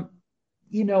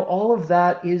 all of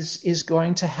that is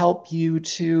going to help you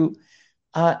to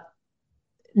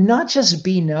not just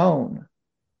be known,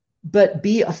 but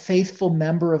be a faithful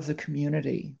member of the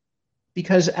community.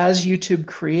 Because as YouTube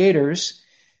creators,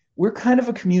 we're kind of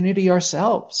a community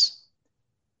ourselves.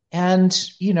 And,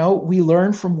 we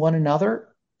learn from one another.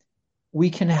 We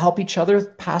can help each other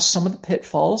pass some of the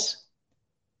pitfalls.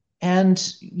 And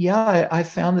yeah, I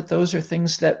found that those are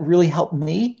things that really help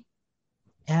me.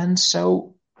 And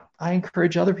so I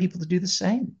encourage other people to do the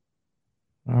same.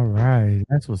 All right.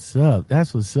 That's what's up.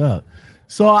 That's what's up.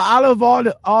 So out of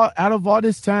all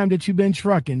this time that you've been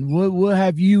trucking, what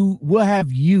have you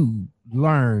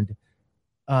learned?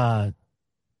 What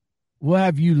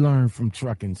have you learned from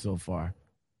trucking so far?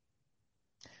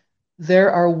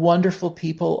 There are wonderful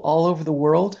people all over the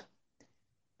world.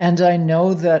 And I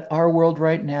know that our world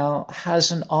right now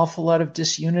has an awful lot of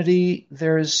disunity.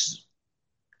 There's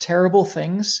terrible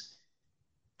things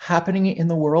happening in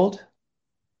the world.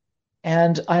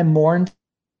 And I mourn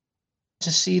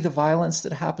to see the violence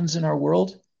that happens in our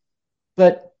world.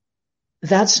 But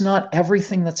that's not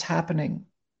everything that's happening.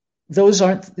 Those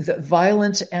aren't the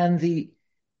violence and the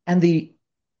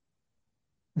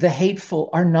hateful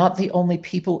are not the only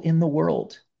people in the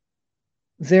world.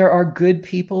 There are good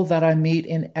people that I meet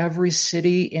in every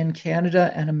city in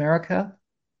Canada and America.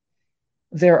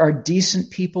 There are decent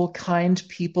people, kind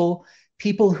people,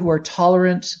 people who are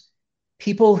tolerant,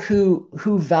 people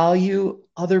who value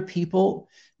other people,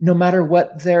 no matter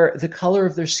what the color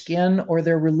of their skin or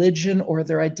their religion or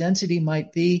their identity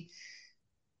might be.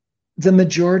 The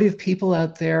majority of people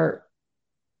out there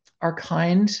are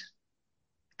kind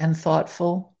and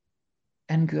thoughtful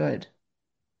and good.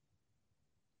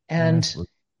 And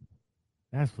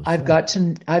that's I've got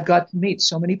to meet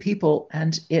so many people,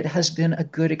 and it has been a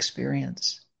good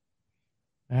experience.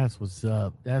 That's what's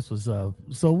up. That's what's up.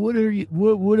 So what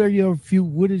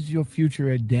is your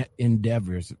future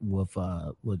endeavors with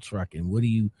trucking? What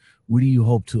do you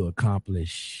hope to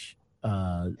accomplish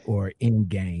or end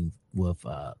game with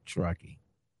trucking?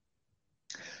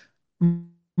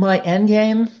 My end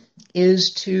game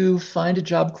is to find a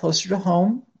job closer to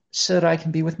home so that I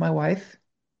can be with my wife.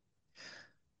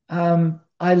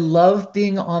 I love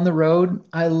being on the road.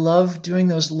 I love doing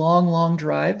those long, long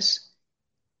drives,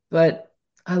 but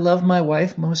I love my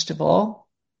wife most of all.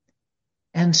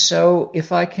 And so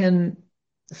if I can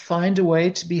find a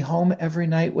way to be home every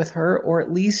night with her, or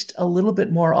at least a little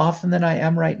bit more often than I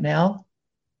am right now,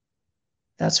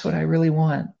 that's what I really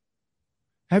want.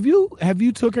 Have you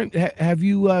took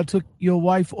your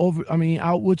wife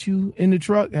out with you in the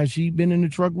truck? Has she been in the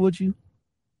truck with you?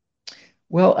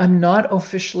 Well, I'm not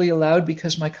officially allowed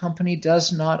because my company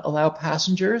does not allow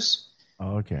passengers,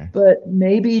 Oh, okay. but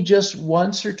maybe just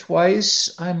once or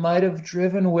twice I might have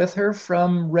driven with her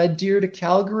from Red Deer to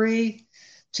Calgary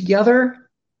together.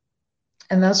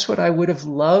 And that's what I would have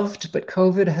loved, but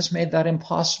COVID has made that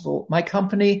impossible. My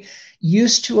company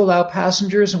used to allow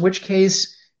passengers, in which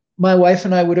case my wife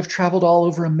and I would have traveled all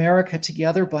over America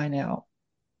together by now.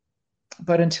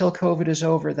 But until COVID is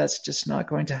over, that's just not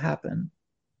going to happen.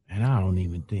 And I don't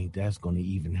even think that's going to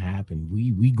even happen.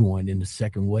 We going in the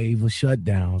second wave of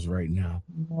shutdowns right now.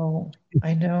 No,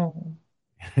 I know.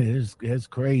 It's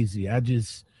crazy. I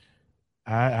just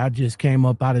came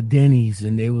up out of Denny's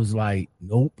and they was like,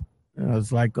 nope. And I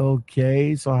was like,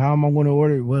 okay, so how am I going to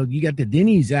order? Well, you got the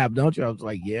Denny's app, don't you? I was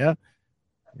like, yeah.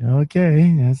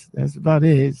 Okay, that's about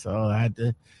it. So I had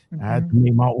to Mhm.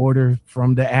 make my order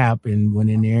from the app and went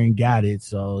in there and got it.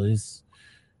 So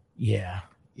yeah,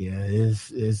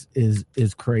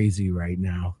 it's crazy right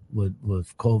now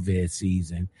with COVID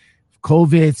season.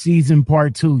 COVID season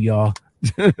part 2, y'all.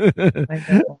 I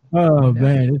know. I Oh know.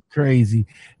 man, it's crazy.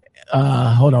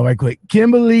 Hold on right quick.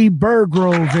 Kimberly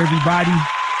Burgrove, everybody.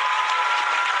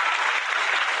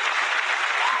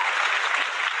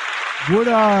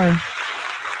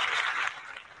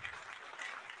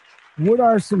 What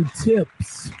are some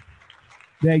tips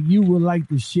that you would like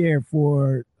to share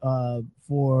for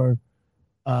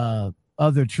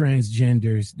other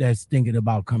transgenders that's thinking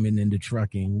about coming into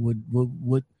trucking?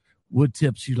 What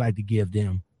tips you like to give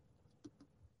them?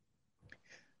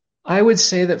 I would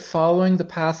say that following the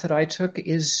path that I took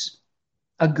is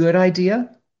a good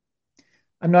idea.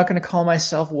 I'm not going to call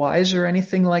myself wise or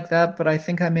anything like that, but I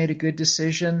think I made a good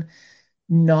decision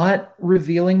not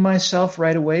revealing myself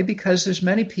right away because there's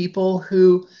many people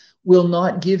who will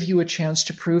not give you a chance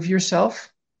to prove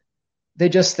yourself. They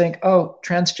just think, oh,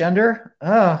 transgender?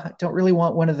 I don't really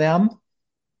want one of them.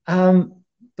 Um,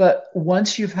 but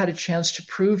once you've had a chance to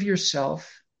prove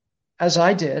yourself, as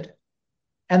I did,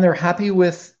 and they're happy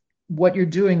with what you're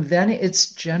doing, then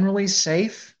it's generally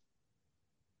safe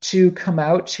to come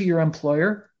out to your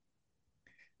employer.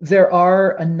 There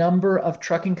are a number of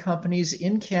trucking companies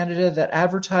in Canada that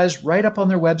advertise right up on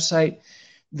their website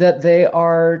that they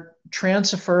are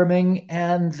trans affirming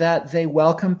and that they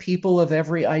welcome people of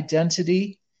every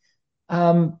identity.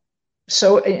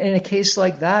 So in a case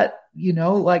like that,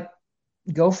 like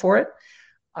go for it.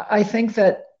 I think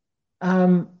that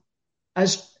um,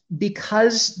 as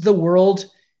because the world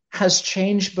has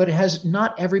changed, but it has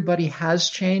not everybody has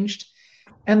changed,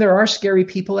 and there are scary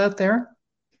people out there.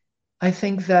 I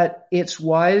think that it's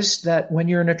wise that when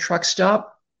you're in a truck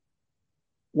stop,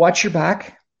 watch your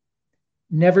back,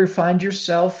 never find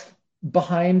yourself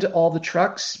behind all the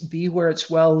trucks, be where it's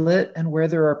well lit and where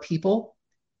there are people,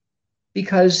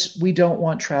 because we don't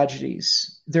want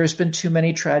tragedies. There's been too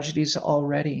many tragedies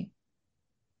already.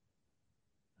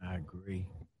 I agree.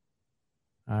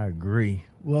 I agree.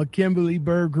 Well, Kimberly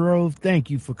Burgrove,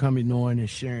 thank you for coming on and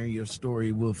sharing your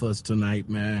story with us tonight,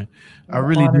 man. I I'm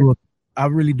really honored. do. I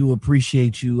really do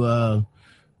appreciate you.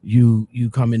 You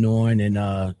coming on and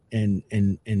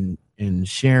and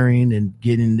sharing and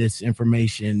getting this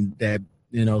information that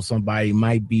somebody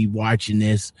might be watching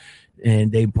this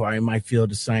and they probably might feel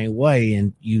the same way,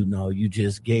 and you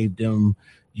just gave them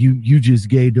you just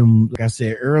gave them, like I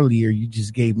said earlier, you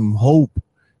just gave them hope,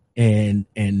 and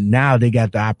now they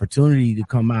got the opportunity to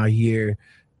come out here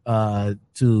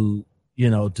to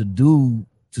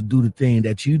to do the thing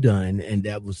that you done, and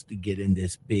that was to get in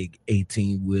this big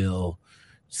 18-wheel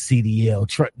CDL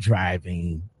truck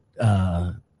driving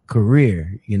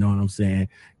career. You know what I'm saying?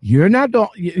 You're not the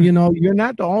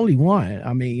only one.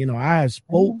 I mean, I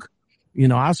spoke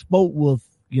with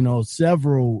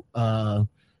several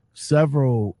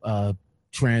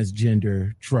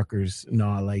transgender truckers and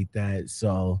all like that.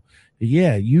 So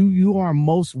yeah, you are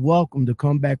most welcome to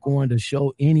come back on the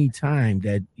show anytime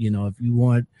that, if you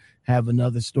want have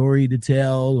another story to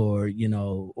tell,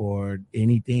 or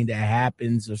anything that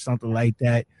happens or something like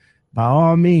that, by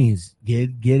all means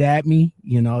get at me.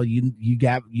 You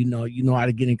got you know how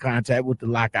to get in contact with the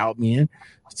Lockout Men.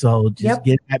 So just Yep.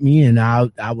 get at me and I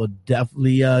will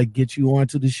definitely get you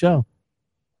onto the show.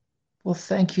 Well,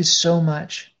 thank you so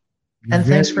much. You And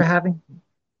thanks for very having me.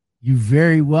 You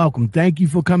very welcome. Thank you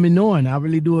for coming on. I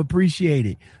really do appreciate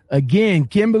it. Again,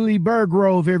 Kimberly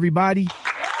Burgrove, everybody.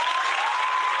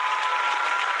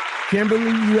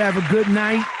 Kimberly, you have a good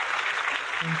night.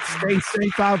 Stay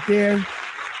safe out there.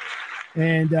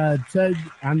 And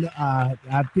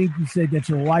I think you said that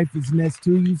your wife is next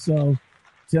to you, so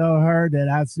tell her that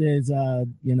I says, a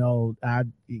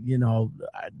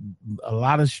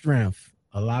lot of strength,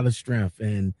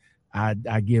 and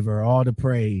I give her all the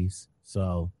praise.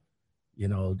 So, you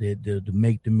know, to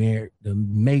make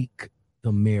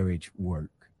the marriage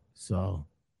work. So,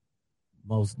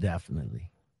 most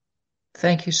definitely.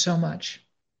 Thank you so much.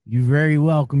 You're very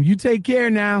welcome. You take care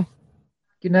now.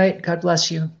 Good night. God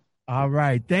bless you. All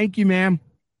right. Thank you, ma'am.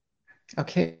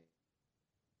 Okay.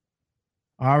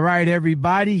 All right,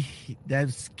 everybody.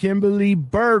 That's Kimberly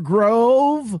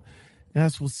Burgrove.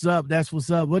 That's what's up. That's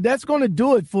what's up. Well, that's going to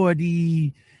do it for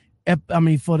the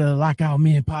Lockout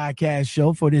Men podcast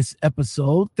show for this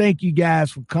episode. Thank you guys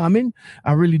for coming.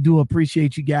 I really do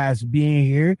appreciate you guys being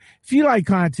here. If you like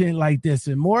content like this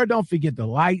and more, don't forget to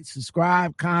like,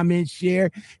 subscribe, comment, share,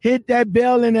 hit that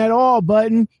bell and that all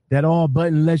button. That all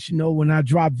button lets you know when I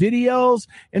drop videos,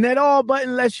 and that all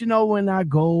button lets you know when I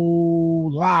go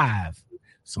live.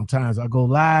 Sometimes I go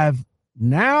live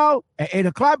now at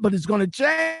 8:00, but it's going to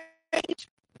change.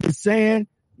 Just saying,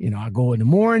 you know, I go in the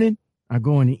morning. I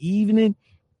go in the evening,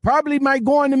 probably might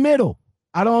go in the middle.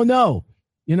 I don't know.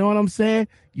 You know what I'm saying?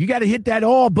 You got to hit that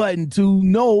all button to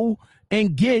know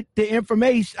and get the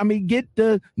information. Get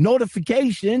the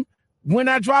notification when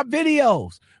I drop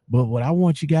videos. But what I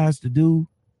want you guys to do,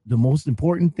 the most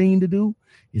important thing to do,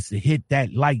 is to hit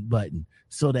that like button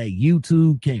so that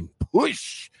YouTube can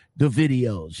push the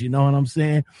videos. You know what I'm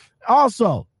saying?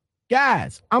 Also,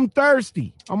 guys, I'm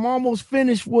thirsty. I'm almost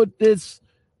finished with this,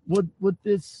 with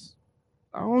this.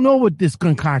 I don't know what this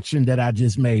concoction that I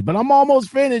just made, but I'm almost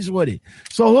finished with it.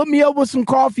 So hook me up with some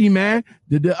coffee, man.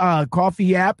 The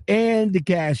coffee app and the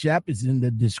Cash app is in the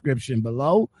description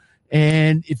below.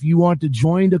 And if you want to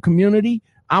join the community,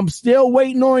 I'm still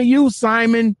waiting on you,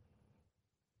 Simon.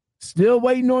 Still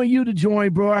waiting on you to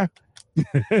join, bro.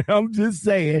 I'm just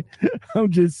saying.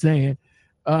 Join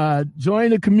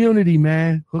the community,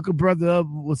 man. Hook a brother up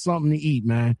with something to eat,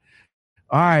 man.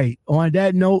 All right. On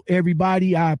that note,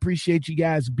 everybody, I appreciate you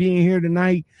guys being here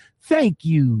tonight. Thank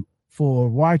you for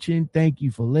watching. Thank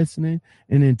you for listening.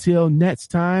 And until next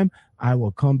time, I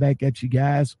will come back at you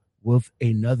guys with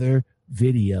another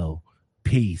video.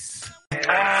 Peace.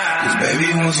 Cause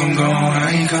baby, once I'm gone,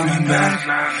 I ain't coming back.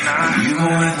 You gon'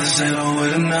 have to settle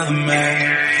with another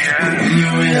man. But when you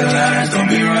realize, don't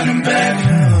be running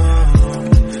back.